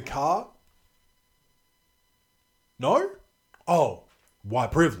hood of the car? No? Oh,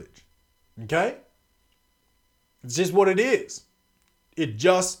 white privilege. Okay? It's just what it is. It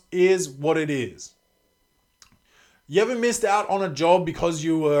just is what it is. You ever missed out on a job because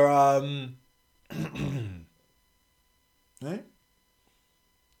you were... eh?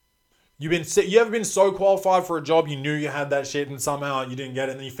 You ever been so qualified for a job you knew you had that shit and somehow you didn't get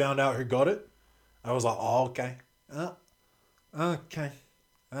it and then you found out who got it? I was like, oh, okay. Okay.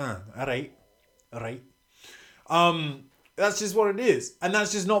 Alright. That's just what it is. And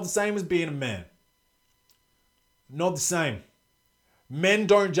that's just not the same as being a man. Not the same. Men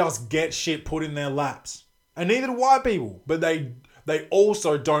don't just get shit put in their laps. And neither do white people. But they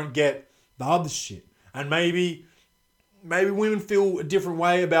also don't get the other shit. And maybe women feel a different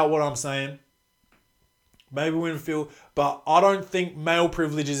way about what I'm saying. Maybe women feel... But I don't think male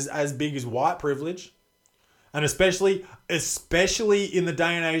privilege is as big as white privilege. And especially in the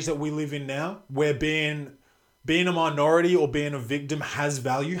day and age that we live in now, where being a minority or being a victim has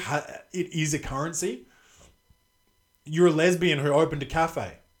value. It is a currency. You're a lesbian who opened a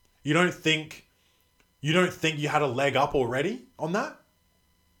cafe. You don't think you had a leg up already on that?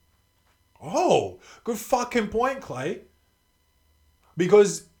 Oh, good fucking point, Clay.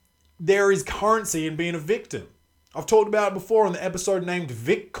 Because there is currency in being a victim. I've talked about it before on the episode named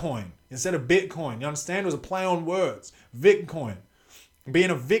Viccoin instead of Bitcoin. You understand? It was a play on words. Viccoin. Being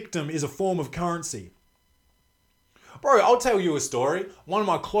a victim is a form of currency. Bro, I'll tell you a story. One of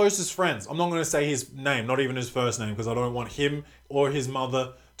my closest friends, I'm not going to say his name, not even his first name, because I don't want him or his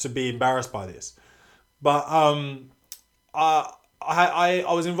mother to be embarrassed by this. But I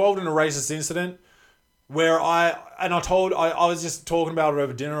was involved in a racist incident where I was just talking about it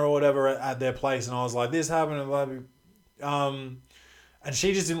over dinner or whatever at their place, and I was like, this happened, and blah, blah. And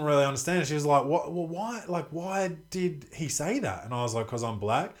she just didn't really understand. She was like, "What? Well, why? Like, why did he say that?" And I was like, "Because I'm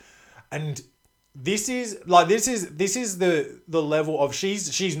black." And this is the level of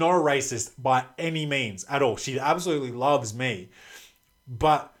she's not a racist by any means at all. She absolutely loves me,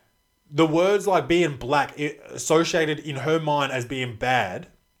 but the words like being black associated in her mind as being bad,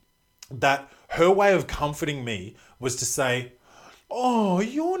 that her way of comforting me was to say, "Oh,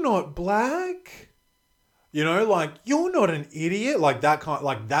 you're not black." You know, like, "You're not an idiot," like that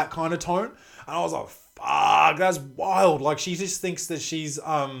kind of tone. And I was like, fuck, that's wild. Like, she just thinks that she's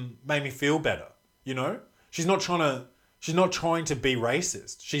made me feel better, you know? She's not trying to be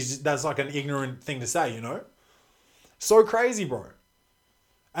racist. That's like an ignorant thing to say, you know? So crazy, bro.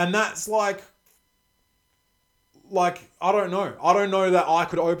 And that's like, I don't know. I don't know that I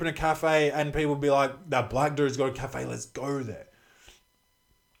could open a cafe and people would be like, "That black dude's got a cafe, let's go there."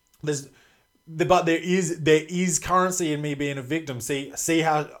 But there is currency in me being a victim. See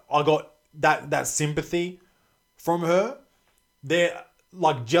how I got that sympathy from her? There,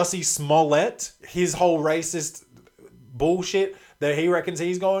 like Jussie Smollett, his whole racist bullshit that he reckons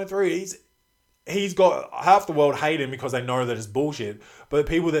he's going through, he's got half the world hate him because they know that it's bullshit. But the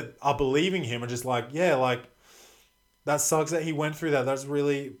people that are believing him are just like, yeah, like, that sucks that he went through that. That's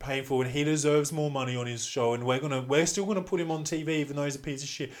really painful, and he deserves more money on his show. And we're still gonna put him on TV even though he's a piece of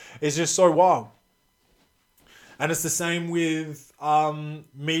shit. It's just so wild. And it's the same with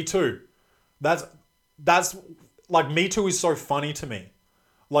Me Too. That's like, Me Too is so funny to me.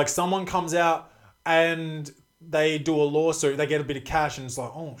 Like, someone comes out and they do a lawsuit, they get a bit of cash, and it's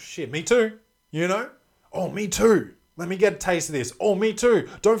like, oh shit, me too. You know? Oh, me too. Let me get a taste of this. Oh, me too.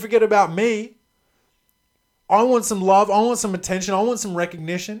 Don't forget about me. I want some love. I want some attention. I want some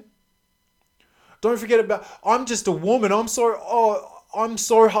recognition. Don't forget about, I'm just a woman. I'm so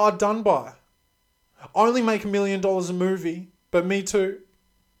hard done by. I only make $1 million a movie, but me too.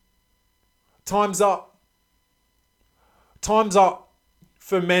 Time's up. Time's up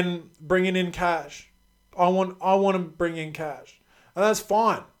for men bringing in cash. I want to bring in cash, and that's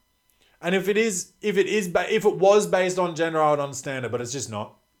fine. And if it was based on gender, I would understand it, but it's just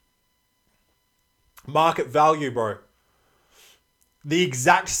not. Market value, bro. The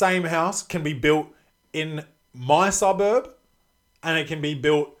exact same house can be built in my suburb, and it can be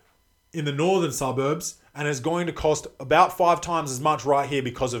built in the northern suburbs, and it's going to cost about 5 times as much right here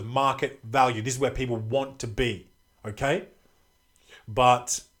because of market value. This is where people want to be, okay?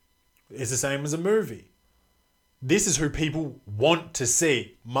 But it's the same as a movie. This is who people want to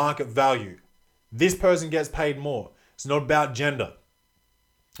see, market value. This person gets paid more. It's not about gender.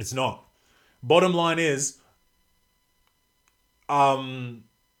 It's not. Bottom line is market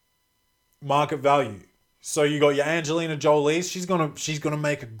value. So you got your Angelina Jolie. She's gonna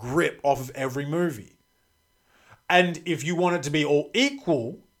make a grip off of every movie. And if you want it to be all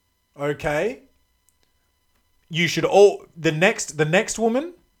equal, okay, you should the next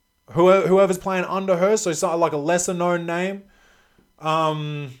woman, whoever's playing under her, so something like a lesser known name.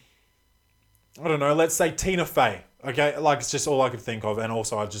 I don't know. Let's say Tina Fey. Okay, like, it's just all I could think of, and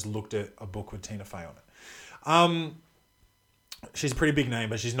also I just looked at a book with Tina Fey on it. She's a pretty big name,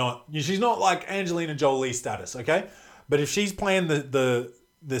 but she's not like Angelina Jolie status. Okay, but if she's playing the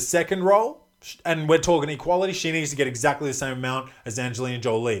second role, and we're talking equality, she needs to get exactly the same amount as Angelina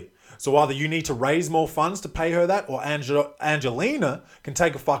Jolie. So either you need to raise more funds to pay her that, or Angelina can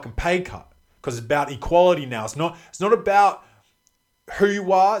take a fucking pay cut, because it's about equality now. It's not about who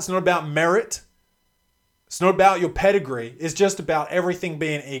you are. It's not about merit. It's not about your pedigree. It's just about everything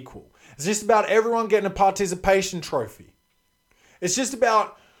being equal. It's just about everyone getting a participation trophy. It's just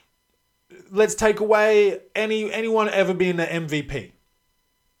about, let's take away anyone ever being the MVP.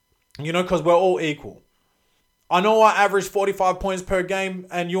 You know, because we're all equal. I know I average 45 points per game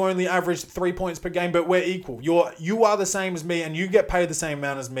and you only average 3 points per game, but we're equal. You are the same as me and you get paid the same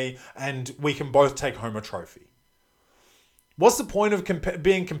amount as me, and we can both take home a trophy. What's the point of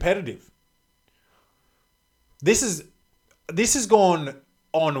being competitive? This has gone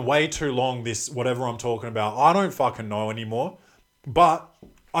on way too long, this whatever I'm talking about. I don't fucking know anymore. But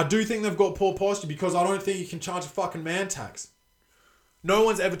I do think they've got poor posture, because I don't think you can charge a fucking man tax. No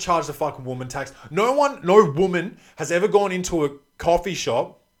one's ever charged a fucking woman tax. No woman has ever gone into a coffee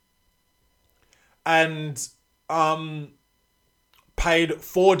shop and paid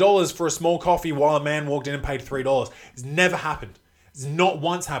 $4 for a small coffee while a man walked in and paid $3. It's never happened. It's not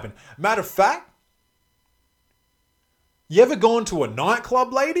once happened. Matter of fact, you ever gone to a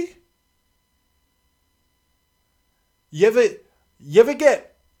nightclub, lady? You ever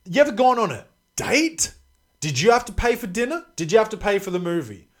gone on a date? Did you have to pay for dinner? Did you have to pay for the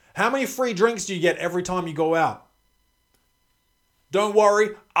movie? How many free drinks do you get every time you go out? Don't worry,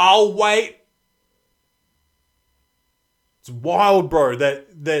 I'll wait. It's wild, bro,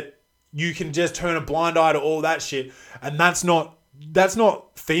 that you can just turn a blind eye to all that shit, and that's not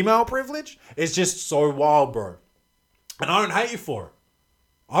female privilege. It's just so wild, bro. And I don't hate you for it.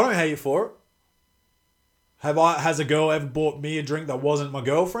 I don't hate you for it. Has a girl ever bought me a drink that wasn't my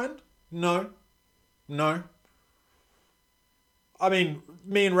girlfriend? No. I mean,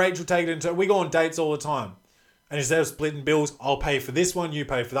 me and Rachel we go on dates all the time. And instead of splitting bills, I'll pay for this one, you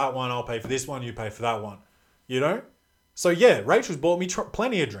pay for that one, I'll pay for this one, you pay for that one. You know? So yeah, Rachel's bought me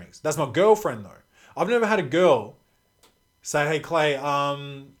plenty of drinks. That's my girlfriend though. I've never had a girl say, hey Clay, do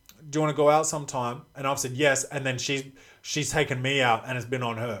you want to go out sometime? And I've said yes, and then she's taken me out and it's been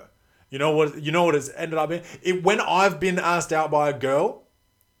on her. You know what it's ended up being? When I've been asked out by a girl,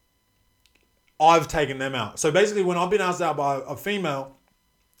 I've taken them out. So basically, when I've been asked out by a female,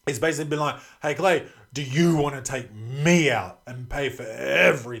 it's basically been like, hey Clay, do you want to take me out and pay for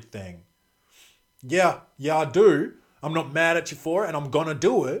everything? Yeah, I do. I'm not mad at you for it, and I'm gonna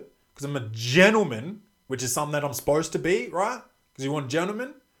do it because I'm a gentleman, which is something that I'm supposed to be, right? Because you want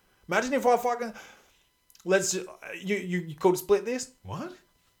gentlemen. Imagine if I fucking... You could split this? What?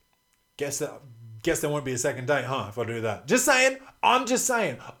 Guess there won't be a second date, huh, if I do that. Just saying. I'm just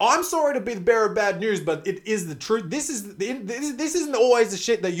saying. I'm sorry to be the bearer of bad news, but it is the truth. This isn't always the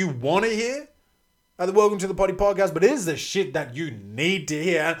shit that you want to hear at the Welcome to the Potty podcast, but it is the shit that you need to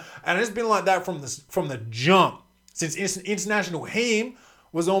hear. And it's been like that from the jump. Since International Heme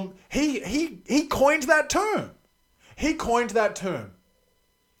was on... He coined that term. He coined that term.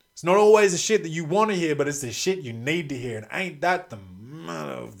 It's not always the shit that you want to hear, but it's the shit you need to hear. And ain't that the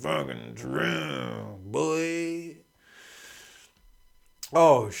motherfucking truth, boy?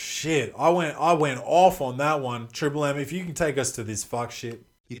 Oh shit! I went off on that one. Triple M, if you can take us to this fuck shit.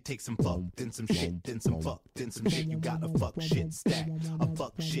 You take some fuck, then some shit, then some fuck, then some shit. You got a fuck shit stack, a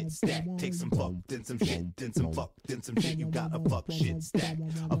fuck shit stack. Take some fuck, then some shit, then some fuck, then some shit. You got a fuck shit stack,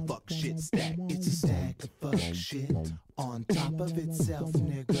 a fuck shit stack. It's a stack of fuck shit on top of itself,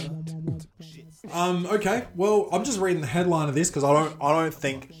 nigga. Okay. Well, I'm just reading the headline of this because I don't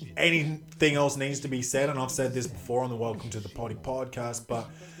think anything else needs to be said, and I've said this before on the Welcome to the Potty podcast, but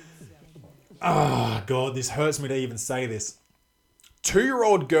God, this hurts me to even say this.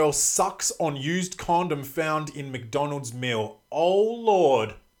 2-year-old girl sucks on used condom found in McDonald's meal. Oh,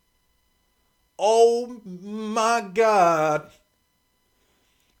 Lord. Oh, my God.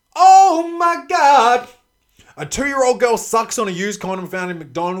 Oh, my God. A 2-year-old girl sucks on a used condom found in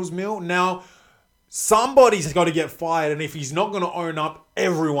McDonald's meal. Now, somebody's got to get fired, and if he's not going to own up,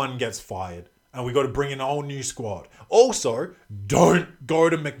 everyone gets fired. And we got to bring in a whole new squad. Also, don't go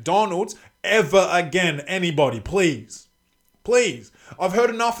to McDonald's ever again. Anybody, please. Please. I've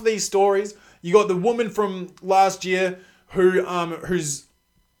heard enough of these stories. You got the woman from last year who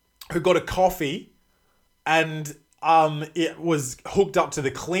got a coffee and it was hooked up to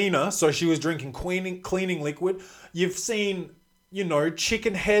the cleaner, so she was drinking cleaning liquid. You've seen,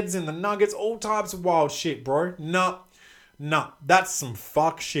 chicken heads in the nuggets, all types of wild shit, bro. Nah, that's some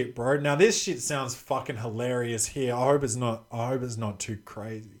fuck shit, bro. Now this shit sounds fucking hilarious here. I hope it's not too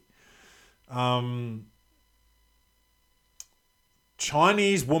crazy.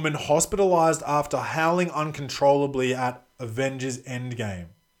 Chinese woman hospitalized after howling uncontrollably at Avengers Endgame.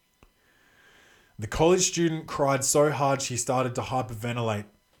 The college student cried so hard she started to hyperventilate.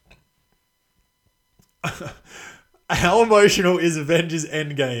 How emotional is Avengers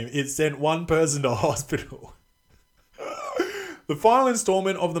Endgame? It sent one person to hospital. The final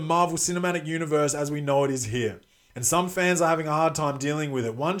installment of the Marvel Cinematic Universe as we know it is here. And some fans are having a hard time dealing with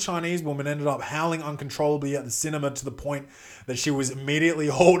it. One Chinese woman ended up howling uncontrollably at the cinema to the point that she was immediately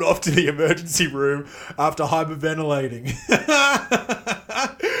hauled off to the emergency room after hyperventilating.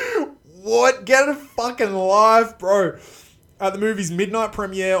 What? Get a fucking life, bro. At the movie's midnight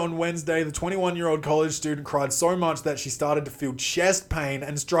premiere on Wednesday, the 21-year-old college student cried so much that she started to feel chest pain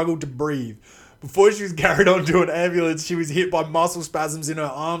and struggled to breathe. Before she was carried onto an ambulance, she was hit by muscle spasms in her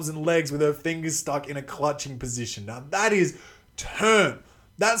arms and legs with her fingers stuck in a clutching position. Now that is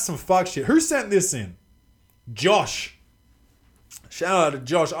that's some fuck shit. Who sent this in? Josh. Shout out to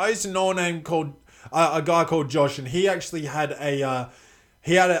Josh. I used to know a guy called Josh, and he actually had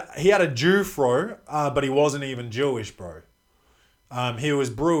he had a Jew fro, but he wasn't even Jewish, bro. He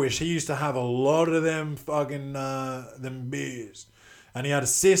was brewish. He used to have a lot of them fucking them beers, and he had a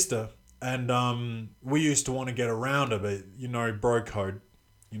sister. And we used to want to get around her, but bro code,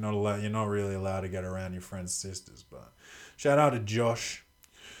 you're not really allowed to get around your friend's sisters. But shout out to Josh,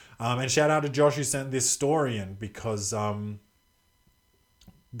 and shout out to Josh who sent this story in because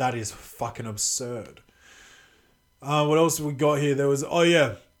that is fucking absurd. What else have we got here?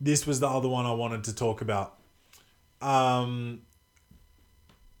 This was the other one I wanted to talk about. A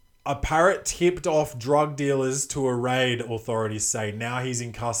parrot tipped off drug dealers to a raid, authorities say. Now he's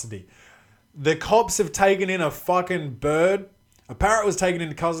in custody. The cops have taken in a fucking bird. A parrot was taken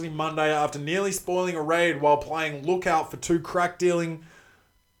into custody Monday after nearly spoiling a raid while playing lookout for 2 crack dealing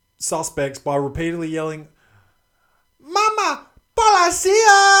suspects by repeatedly yelling, "Mama,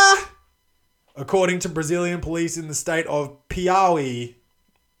 policia!" According to Brazilian police in the state of Piauí.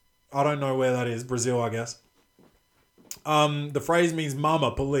 I don't know where that is. Brazil, I guess. The phrase means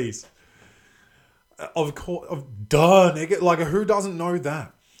mama, police. Of course, duh, nigga. Like, who doesn't know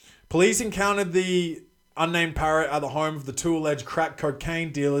that? Police encountered the unnamed parrot at the home of the 2 alleged crack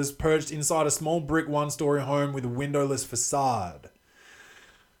cocaine dealers perched inside a small brick 1-story home with a windowless facade.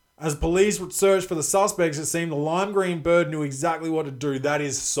 As police searched for the suspects, it seemed the lime green bird knew exactly what to do. That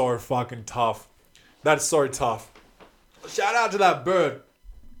is so fucking tough. That's so tough. Shout out to that bird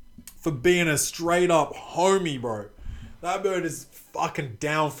for being a straight up homie, bro. That bird is fucking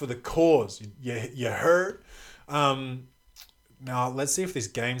down for the cause. You heard? Now, let's see if this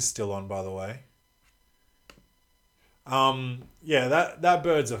game's still on, by the way. Yeah, that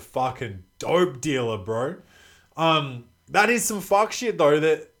bird's a fucking dope dealer, bro. That is some fuck shit, though,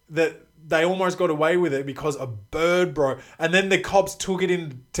 that they almost got away with it because a bird, bro. And then the cops took it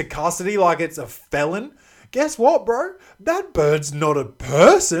into custody like it's a felon. Guess what, bro? That bird's not a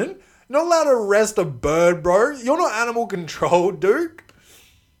person. You're not allowed to arrest a bird, bro. You're not animal control, dude.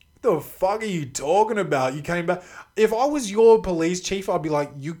 What the fuck are you talking about? You came back. If I was your police chief, I'd be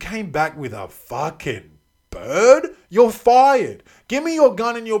like, you came back with a fucking bird? You're fired. Give me your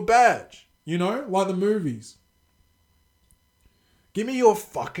gun and your badge. You know, like the movies. Give me your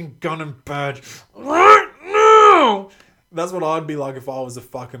fucking gun and badge right now. That's what I'd be like if I was a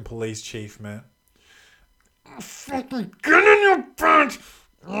fucking police chief, man. Fucking gun in your badge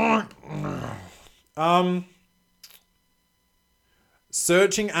right now.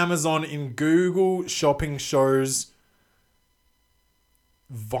 Searching Amazon in Google shopping shows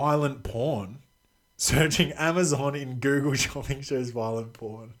violent porn. Searching Amazon in Google shopping shows violent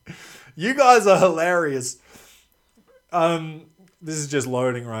porn. You guys are hilarious. This is just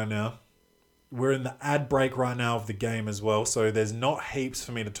loading right now. We're in the ad break right now of the game as well, so there's not heaps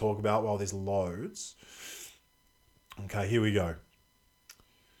for me to talk about while this loads. Okay, here we go.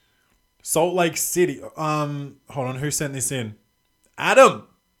 Salt Lake City. Hold on, who sent this in? Adam.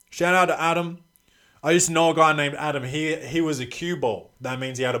 Shout out to Adam. I used to know a guy named Adam. He was a cue ball. That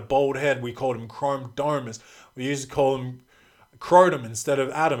means he had a bald head. We called him Chrome Domus. We used to call him Crotum instead of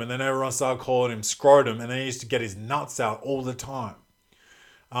Adam, and then everyone started calling him Scrotum, and then he used to get his nuts out all the time.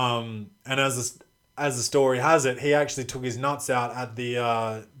 And as the story has it, he actually took his nuts out at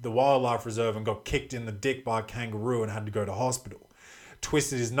the wildlife reserve and got kicked in the dick by a kangaroo and had to go to hospital.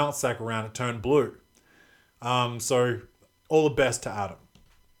 Twisted his nutsack around, it turned blue. So all the best to Adam.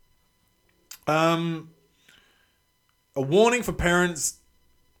 A warning for parents.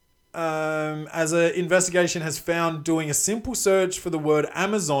 As an investigation has found, doing a simple search for the word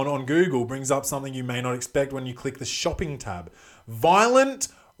Amazon on Google brings up something you may not expect when you click the shopping tab. Violent,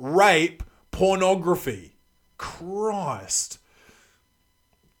 rape, pornography. Christ.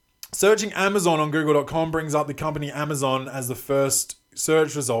 Searching Amazon on Google.com brings up the company Amazon as the first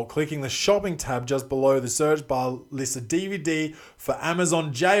search result. Clicking the shopping tab just below the search bar lists a DVD for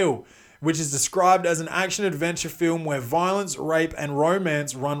Amazon Jail, which is described as an action-adventure film where violence, rape, and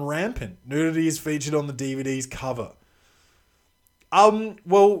romance run rampant. Nudity is featured on the DVD's cover.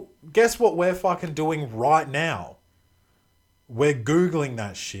 Well, guess what we're fucking doing right now? We're Googling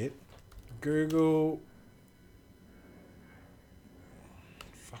that shit. Google...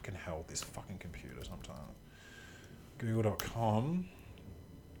 Fucking hell, this fucking computer sometimes. Google.com.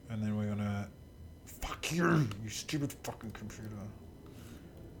 And then we're gonna... Fuck you, you stupid fucking computer.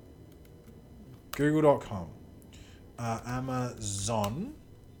 Google.com, Amazon,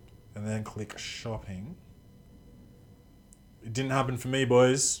 and then click shopping. It didn't happen for me,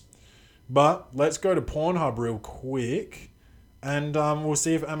 boys. But let's go to Pornhub real quick, and we'll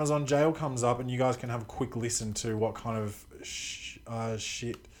see if Amazon Jail comes up, and you guys can have a quick listen to what kind of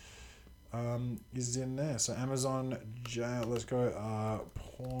shit is in there. So Amazon Jail, let's go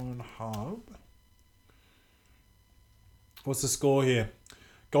Pornhub. What's the score here?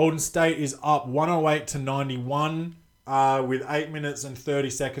 Golden State is up 108 to 91 with 8 minutes and 30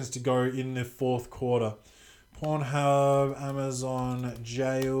 seconds to go in the fourth quarter. Pornhub, Amazon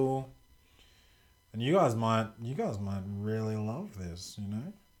Jail. And you guys might really love this, you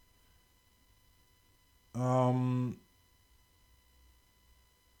know?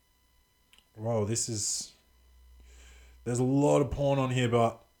 Whoa, there's a lot of porn on here,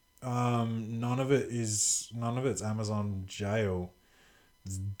 but none of it's Amazon Jail.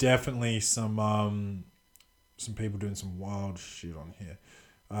 There's definitely some people doing some wild shit on here.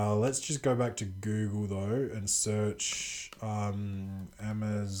 Let's just go back to Google though and search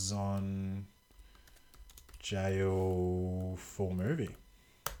Amazon Jail full movie.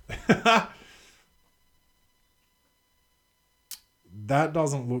 That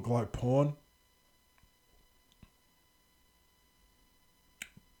doesn't look like porn.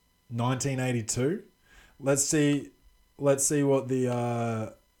 1982. Let's see what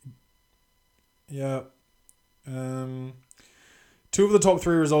the two of the top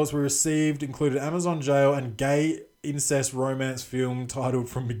 3 results we received included Amazon Jail and gay incest romance film titled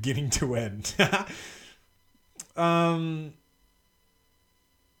From Beginning to End.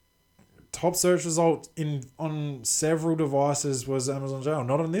 Top search result on several devices was Amazon Jail.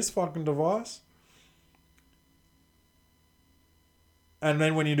 Not on this fucking device. And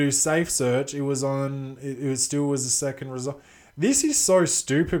then when you do safe search, it still was the second result. This is so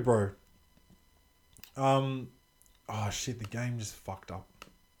stupid, bro. Oh shit, the game just fucked up.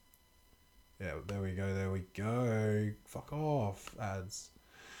 Yeah, there we go. Fuck off, ads.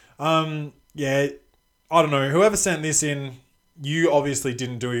 Yeah, I don't know. Whoever sent this in, you obviously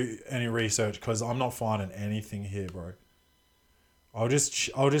didn't do any research because I'm not finding anything here, bro. I'll just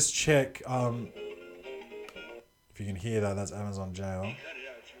check. If you can hear that, that's Amazon Jail.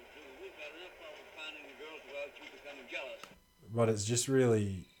 But it's just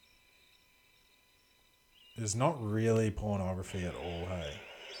really... There's not really pornography at all, hey?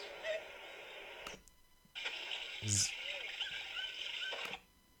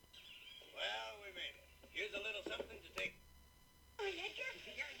 Well, we made it. Here's a little something to take.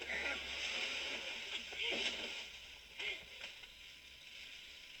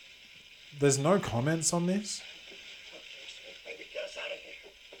 There's no comments on this? Baby, get us out of here.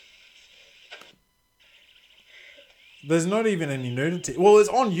 There's not even any nudity. Well, it's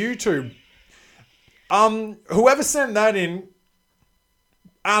on YouTube. Whoever sent that in,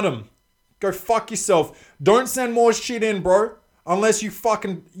 Adam, go fuck yourself. Don't send more shit in, bro. Unless you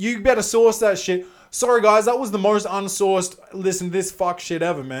better source that shit. Sorry, guys, that was the most unsourced listen to this fuck shit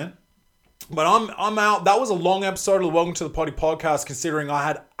ever, man. But I'm out. That was a long episode of the Welcome to the Potty podcast, considering I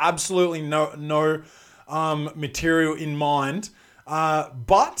had absolutely no material in mind.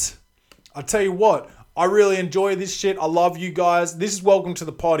 But I tell you what, I really enjoy this shit. I love you guys. This is Welcome to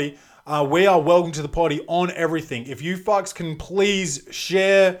the Potty. We are Welcome to the Potty on everything. If you fucks can please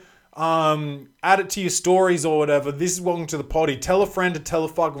share, add it to your stories or whatever. This is Welcome to the Potty. Tell a friend to tell a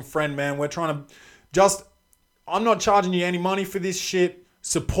fucking friend, man. We're trying to I'm not charging you any money for this shit.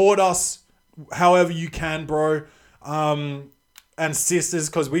 Support us however you can, bro. And sisters,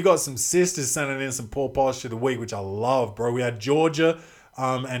 because we got some sisters sending in some poor posture of the week, which I love, bro. We had Georgia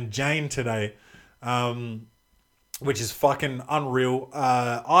and Jane today. Which is fucking unreal.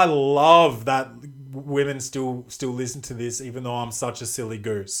 I love that women still listen to this, even though I'm such a silly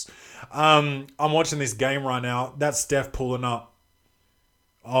goose. I'm watching this game right now. That's Steph pulling up.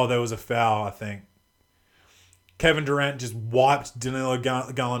 Oh, there was a foul, I think. Kevin Durant just wiped Danilo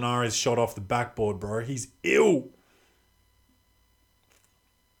Gallinari's shot off the backboard, bro. He's ill.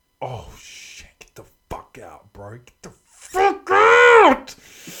 Oh, shit. Get the fuck out, bro. Get the fuck out!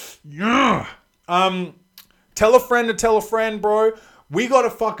 Yeah. Tell a friend to tell a friend, bro. We got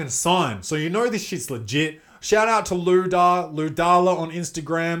a fucking sign. So you know this shit's legit. Shout out to Ludala on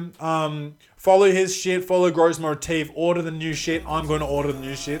Instagram. Follow his shit. Follow Gross Motif. Order the new shit. I'm going to order the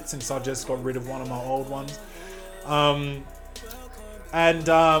new shit since I just got rid of one of my old ones.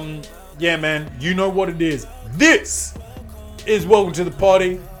 Yeah, man. You know what it is. This is Welcome to the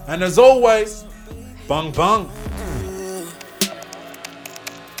Potty. And as always, bung bung.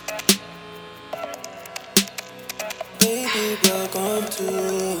 Baby, welcome to